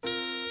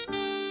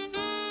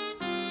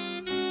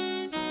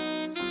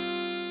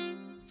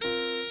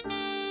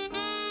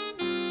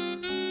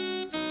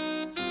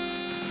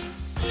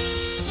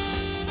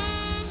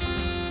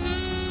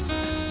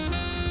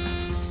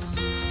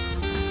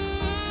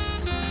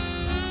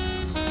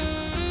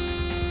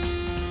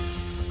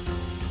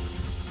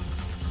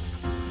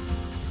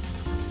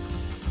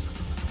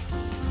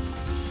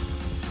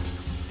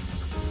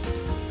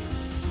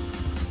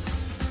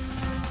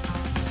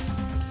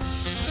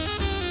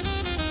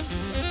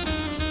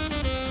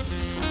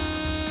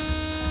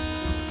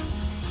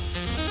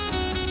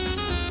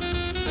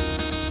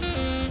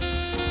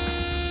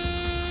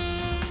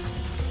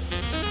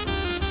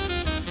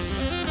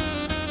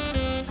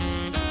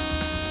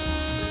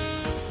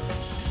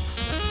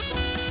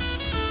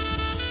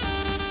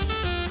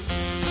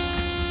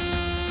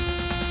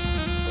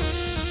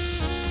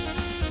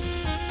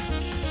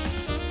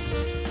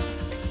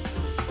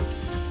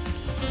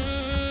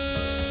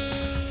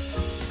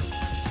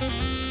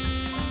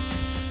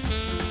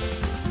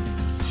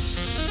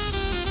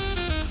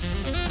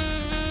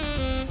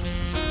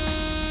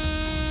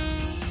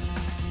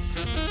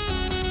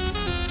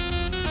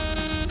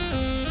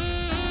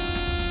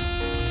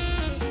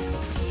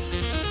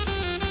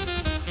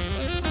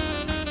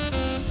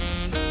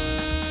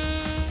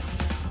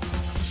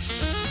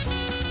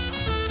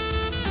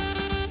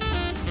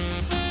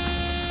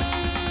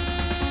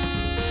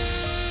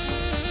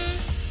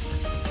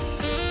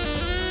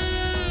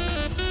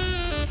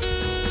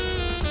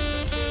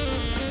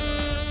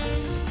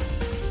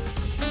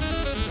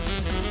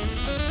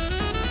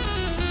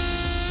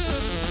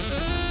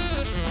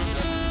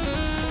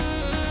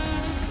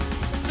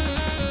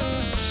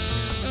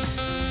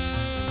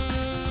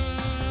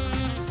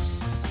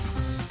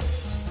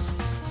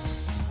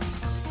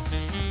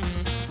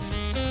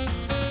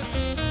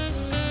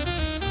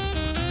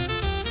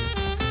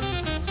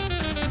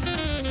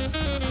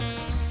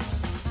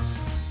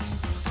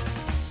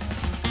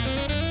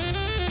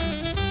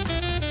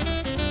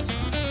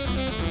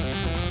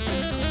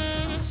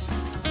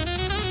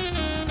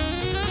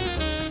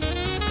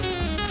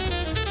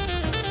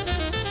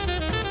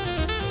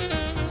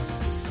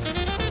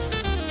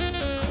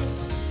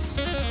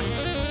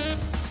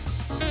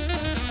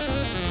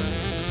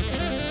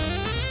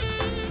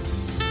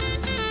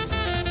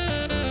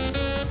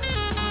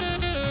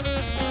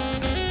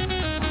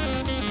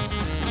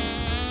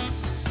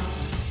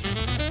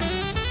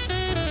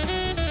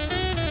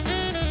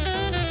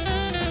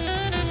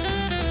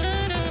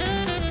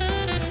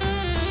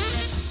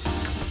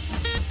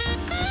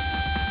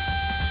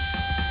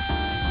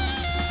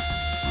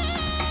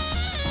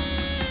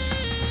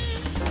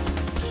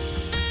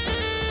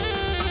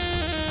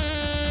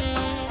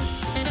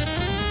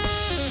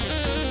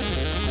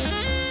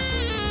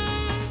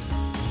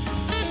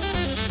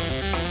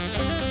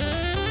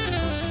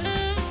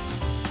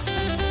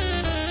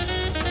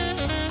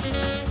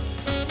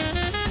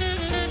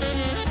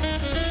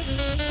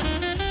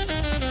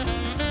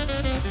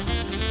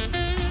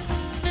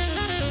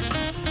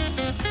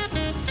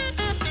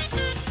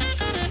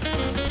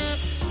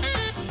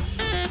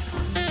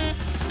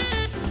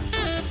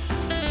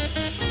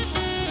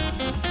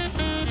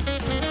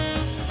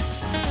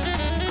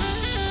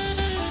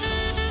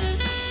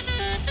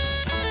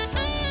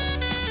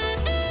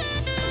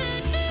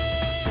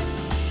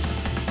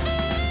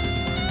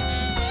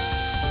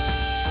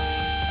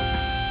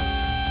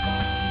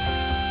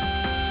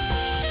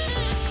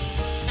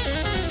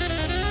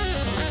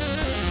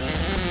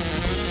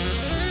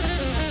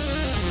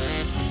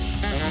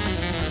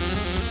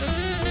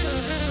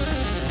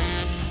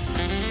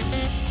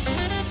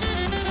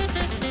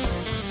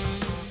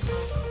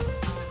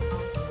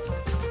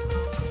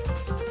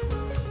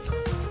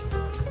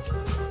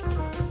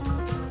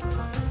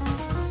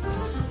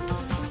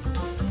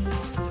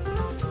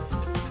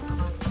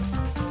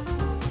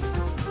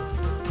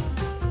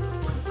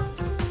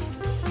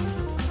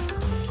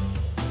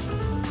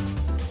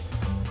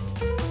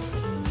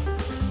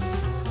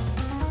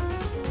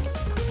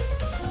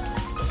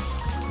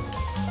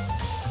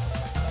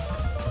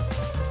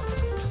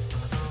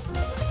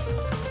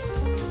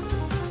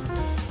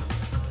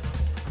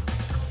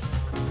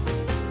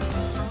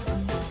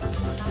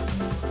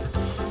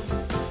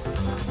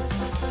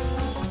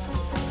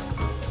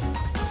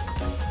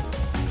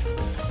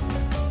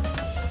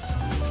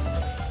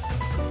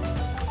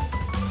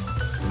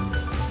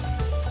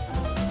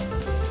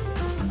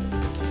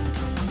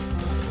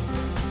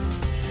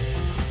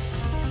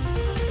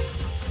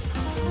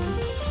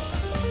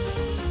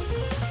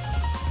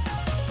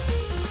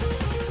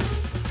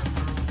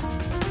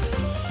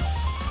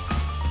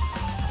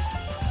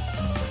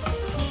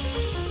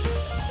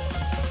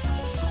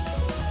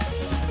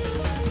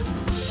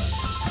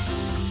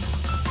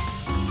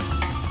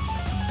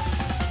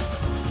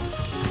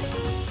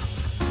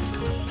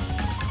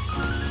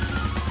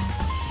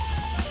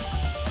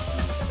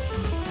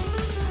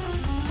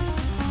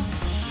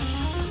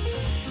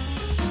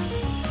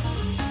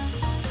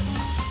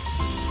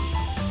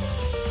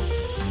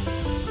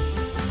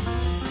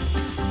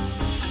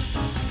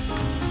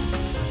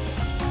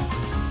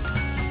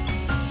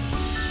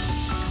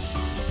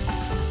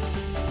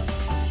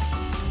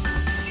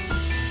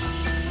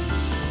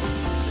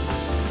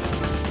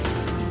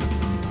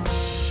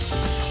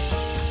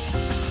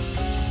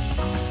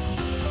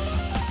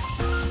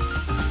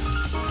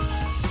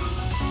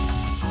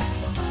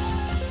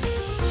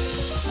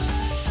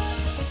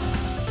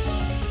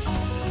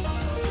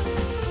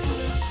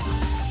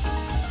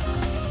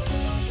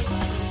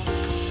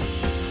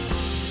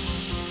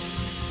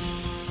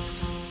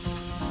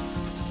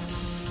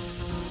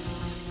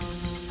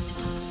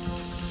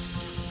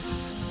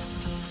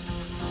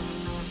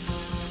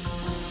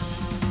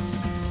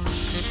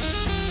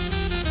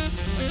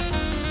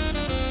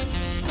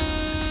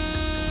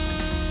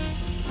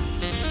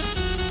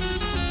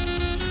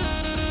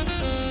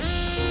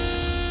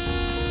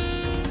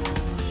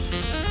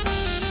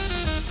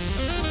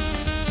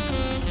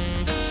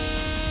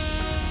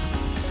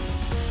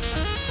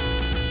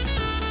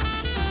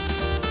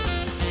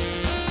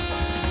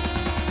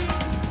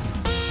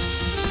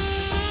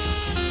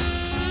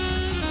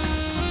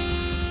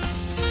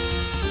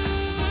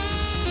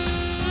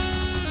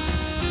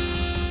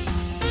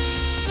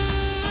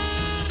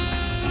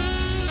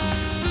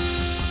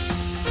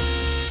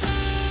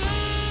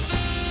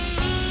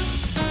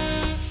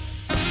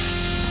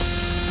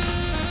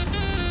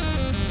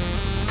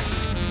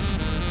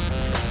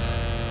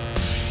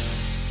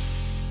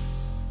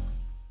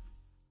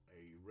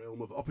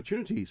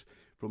 Opportunities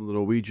from the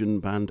Norwegian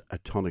band A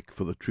Tonic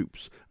for the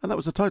Troops. And that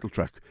was the title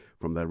track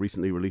from their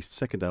recently released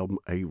second album,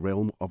 A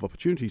Realm of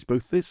Opportunities.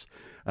 Both this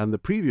and the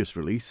previous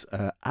release,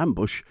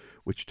 Ambush,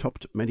 which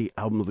topped many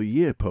Album of the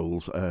Year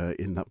polls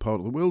in that part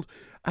of the world.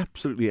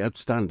 Absolutely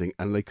outstanding,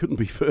 and they couldn't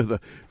be further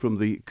from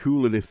the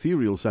cool and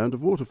ethereal sound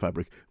of Water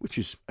Fabric, which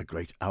is a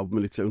great album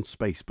in its own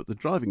space, but the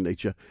driving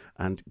nature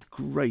and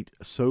great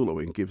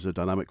soloing gives a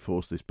dynamic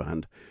force this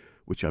band,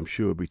 which I'm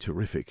sure would be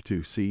terrific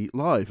to see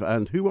live.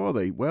 And who are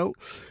they? Well,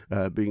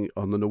 being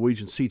on the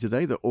Norwegian Sea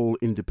today, they're all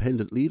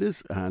independent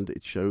leaders, and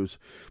it shows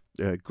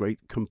a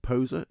great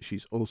composer.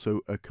 She's also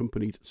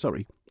accompanied,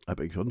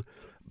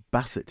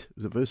 Bassett,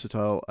 the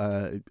versatile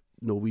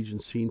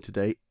Norwegian scene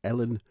today,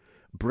 Ellen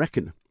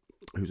Brecken,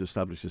 who's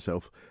established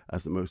herself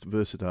as the most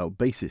versatile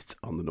bassist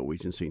on the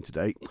Norwegian scene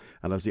today,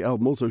 and as the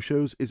album also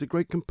shows, is a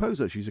great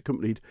composer. She's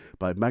accompanied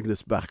by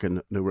Magnus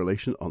Bakken, no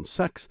relation, on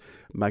sax,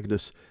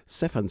 Magnus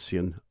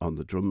Stefansson on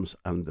the drums,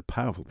 and the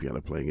powerful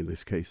piano playing in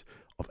this case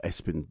of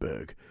Espen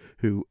Berg,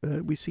 who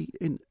we see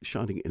in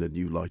shining in a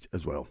new light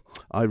as well.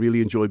 I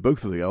really enjoy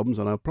both of the albums,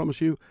 and I'll promise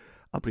you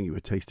I'll bring you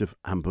a taste of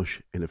Ambush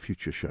in a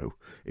future show.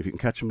 If you can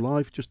catch them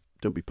live, just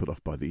don't be put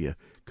off by the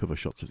cover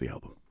shots of the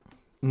album.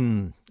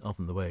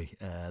 Often the way.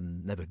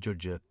 Never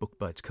judge a book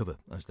by its cover,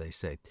 as they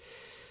say.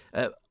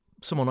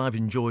 Someone I've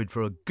enjoyed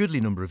for a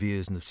goodly number of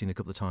years and have seen a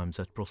couple of times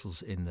at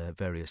Brussels in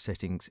various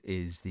settings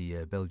is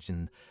the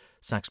Belgian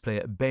sax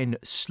player Ben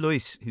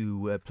Sluis,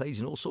 who plays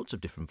in all sorts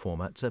of different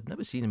formats. I've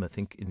never seen him, I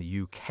think, in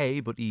the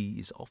UK, but he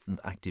is often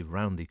active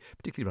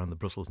particularly around the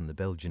Brussels and the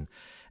Belgian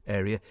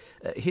area.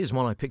 Here's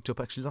one I picked up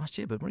actually last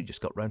year, but only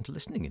just got round to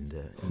listening in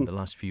the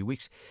last few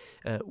weeks,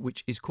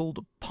 which is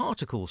called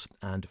Particles.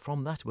 And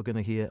from that, we're going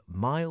to hear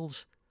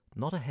Miles,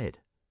 not ahead,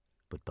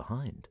 but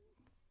behind.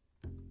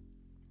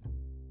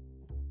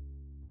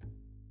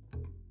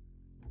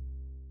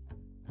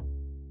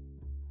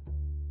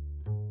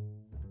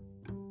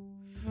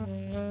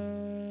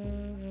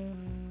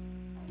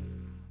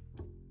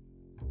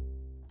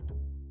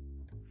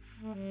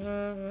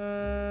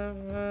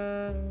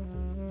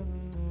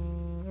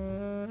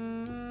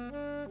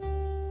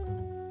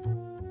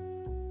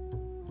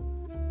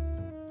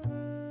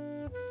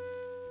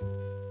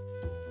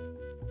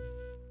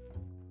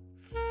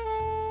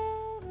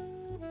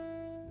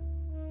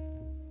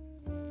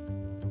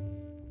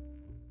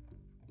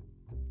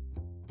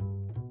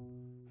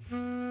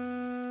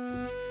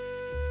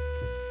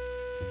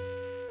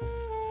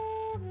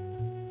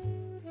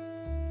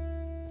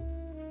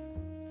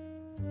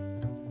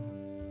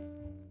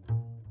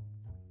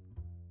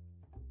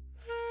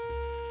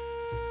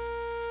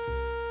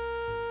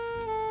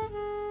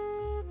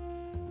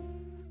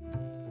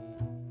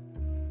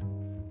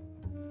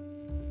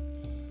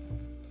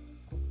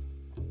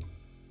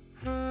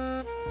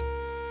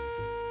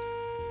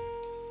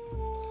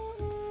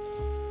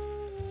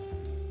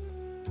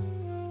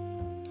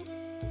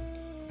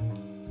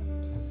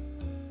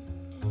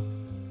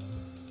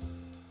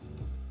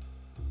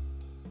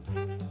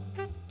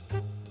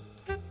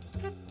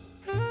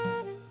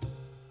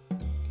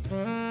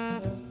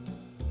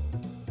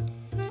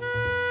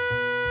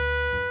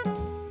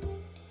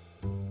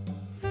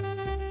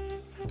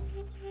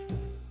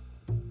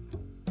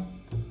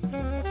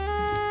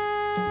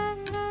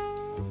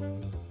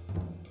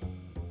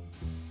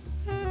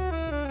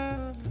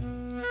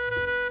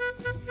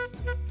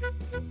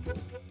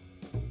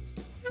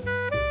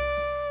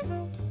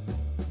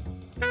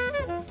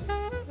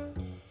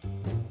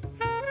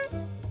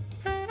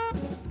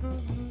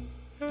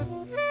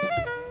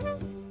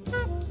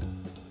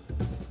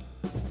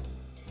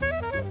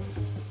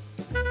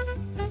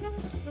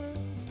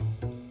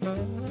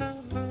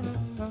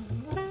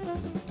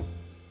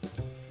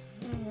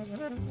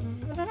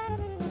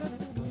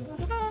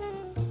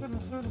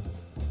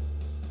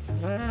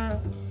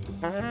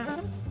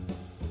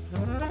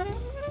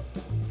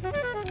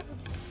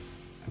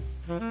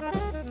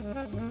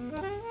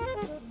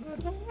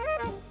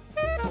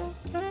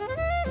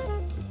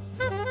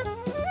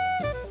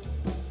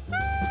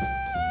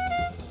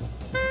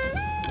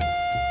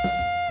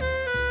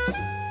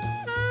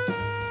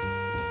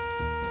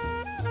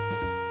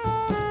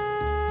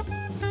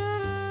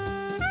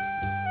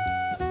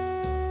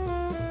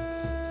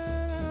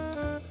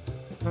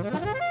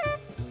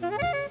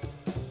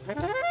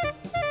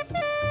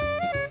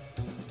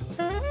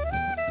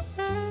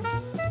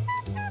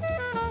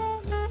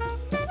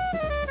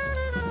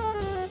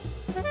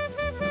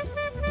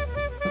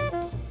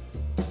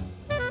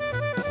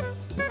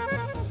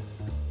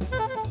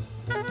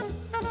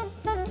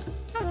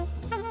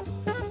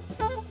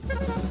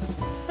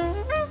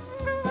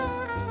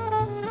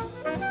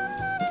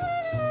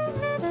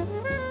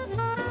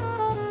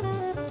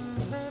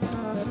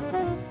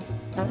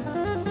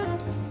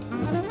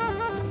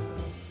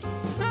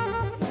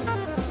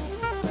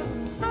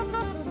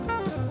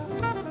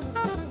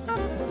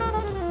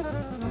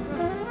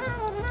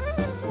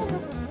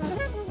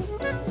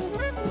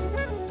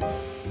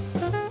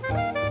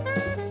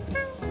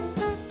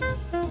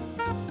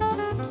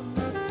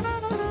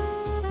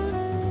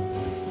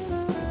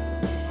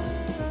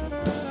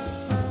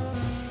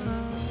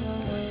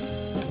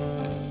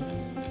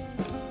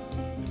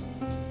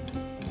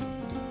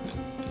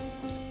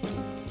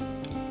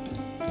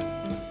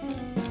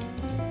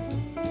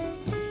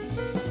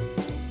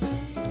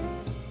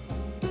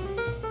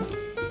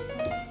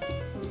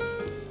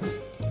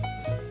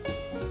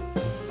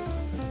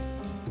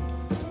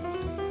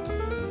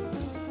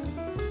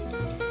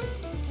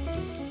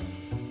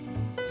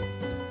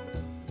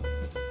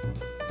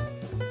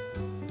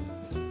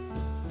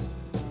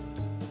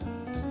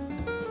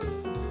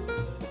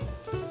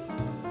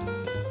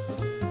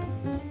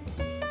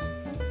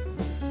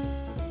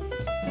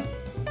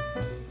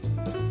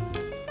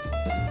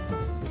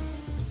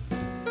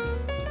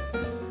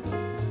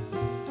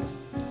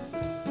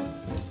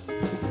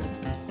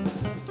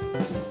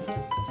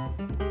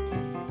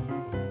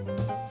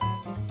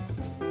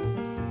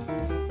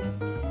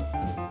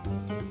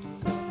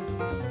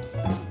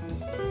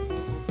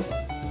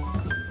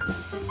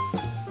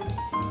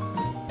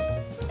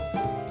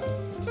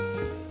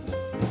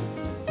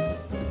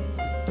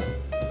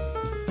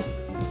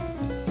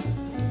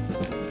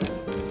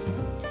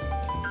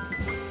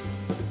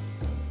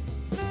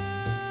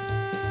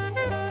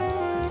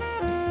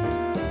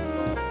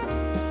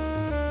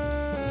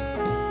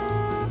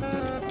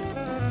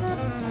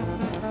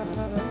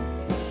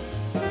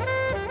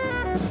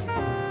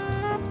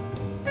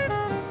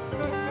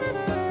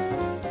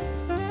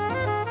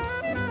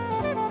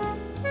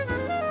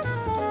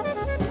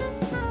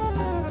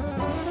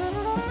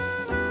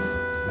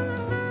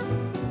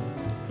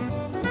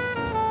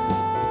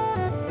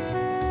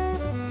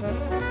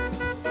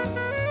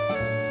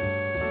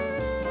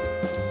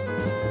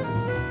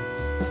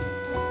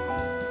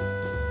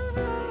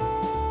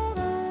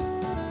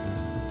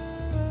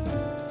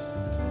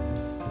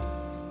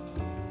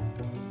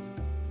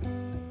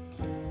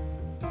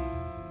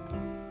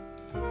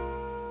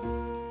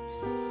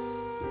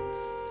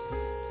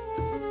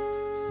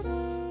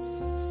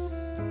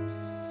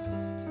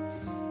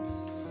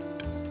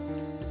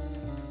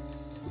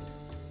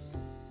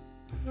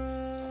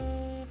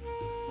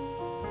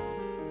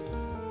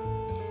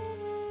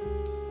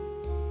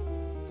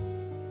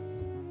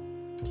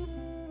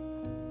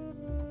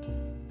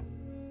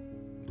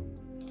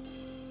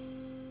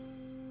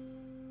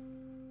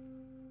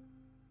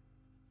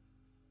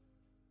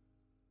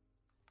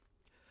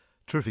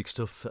 Terrific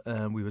stuff.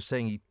 We were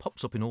saying he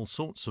pops up in all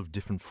sorts of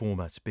different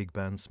formats, big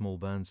bands, small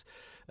bands,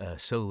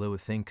 solo, I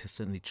think,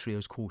 certainly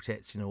trios,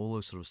 quartets, all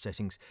those sort of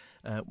settings.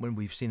 When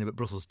we've seen him at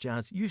Brussels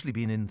Jazz, usually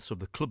being in sort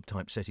of the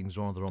club-type settings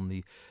rather on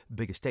the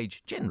bigger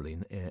stage, generally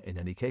in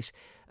any case,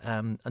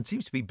 and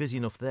seems to be busy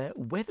enough there.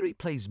 Whether he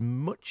plays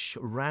much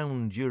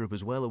around Europe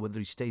as well, or whether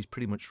he stays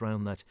pretty much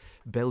around that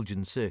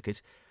Belgian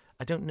circuit,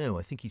 I don't know.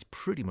 I think he's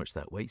pretty much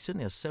that way. He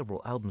certainly has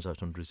several albums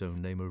out under his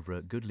own name over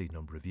a goodly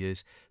number of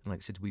years. And like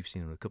I said, we've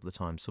seen him a couple of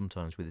times,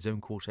 sometimes with his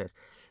own quartet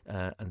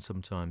and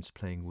sometimes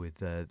playing with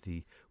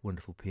the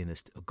wonderful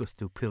pianist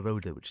Augusto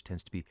Piroda, which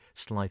tends to be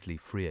slightly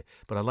freer.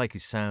 But I like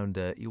his sound.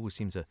 He always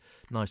seems a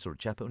nice sort of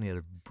chap. I only had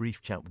a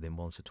brief chat with him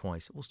once or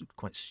twice. Also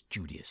quite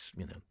studious,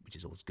 which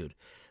is always good.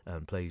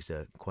 And plays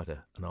quite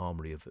an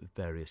armoury of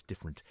various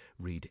different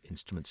reed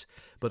instruments.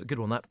 But a good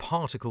one, that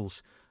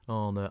Particles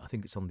on, I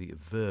think it's on the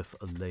Verve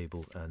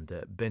label, and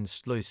Ben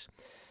Sluis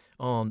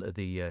on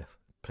the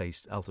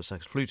plays alto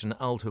sax flute and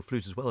alto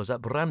flute, as well as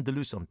that Bram de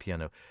Luce on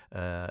piano,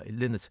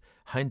 Linnet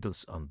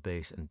Heindels on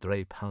bass, and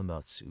Dre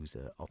Palmertz, who's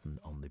often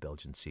on the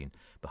Belgian scene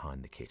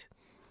behind the kit.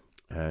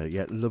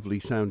 Yeah,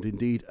 lovely sound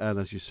indeed. And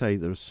as you say,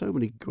 there are so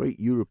many great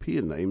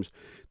European names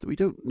that we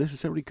don't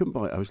necessarily come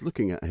by. I was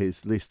looking at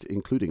his list,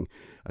 including,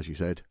 as you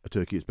said, A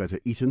Turkey Is Better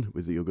Eaten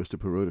with the Augusto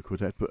Piroda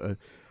Quartet, but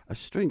a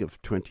string of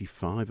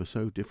 25 or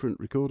so different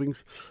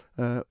recordings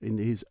in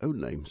his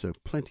own name. So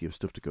plenty of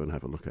stuff to go and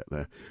have a look at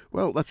there.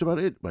 Well, that's about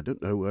it. I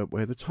don't know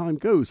where the time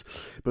goes,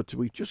 but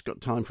we've just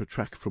got time for a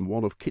track from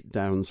one of Kit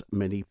Down's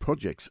many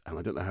projects, and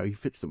I don't know how he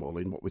fits them all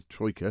in, what with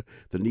Troika,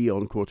 the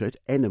Neon Quartet,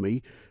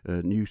 Enemy,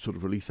 new sort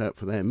of release out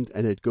for them,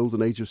 and a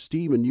Golden Age of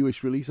Steam, a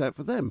newish release out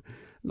for them,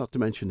 not to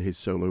mention his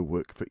solo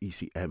work for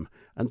ECM,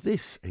 and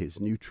this, his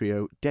new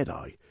trio,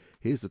 Deadeye.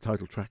 Here's the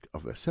title track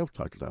of their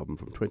self-titled album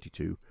from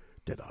 22,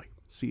 Deadeye.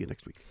 See you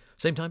next week.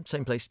 Same time,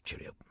 same place.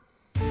 Cheerio.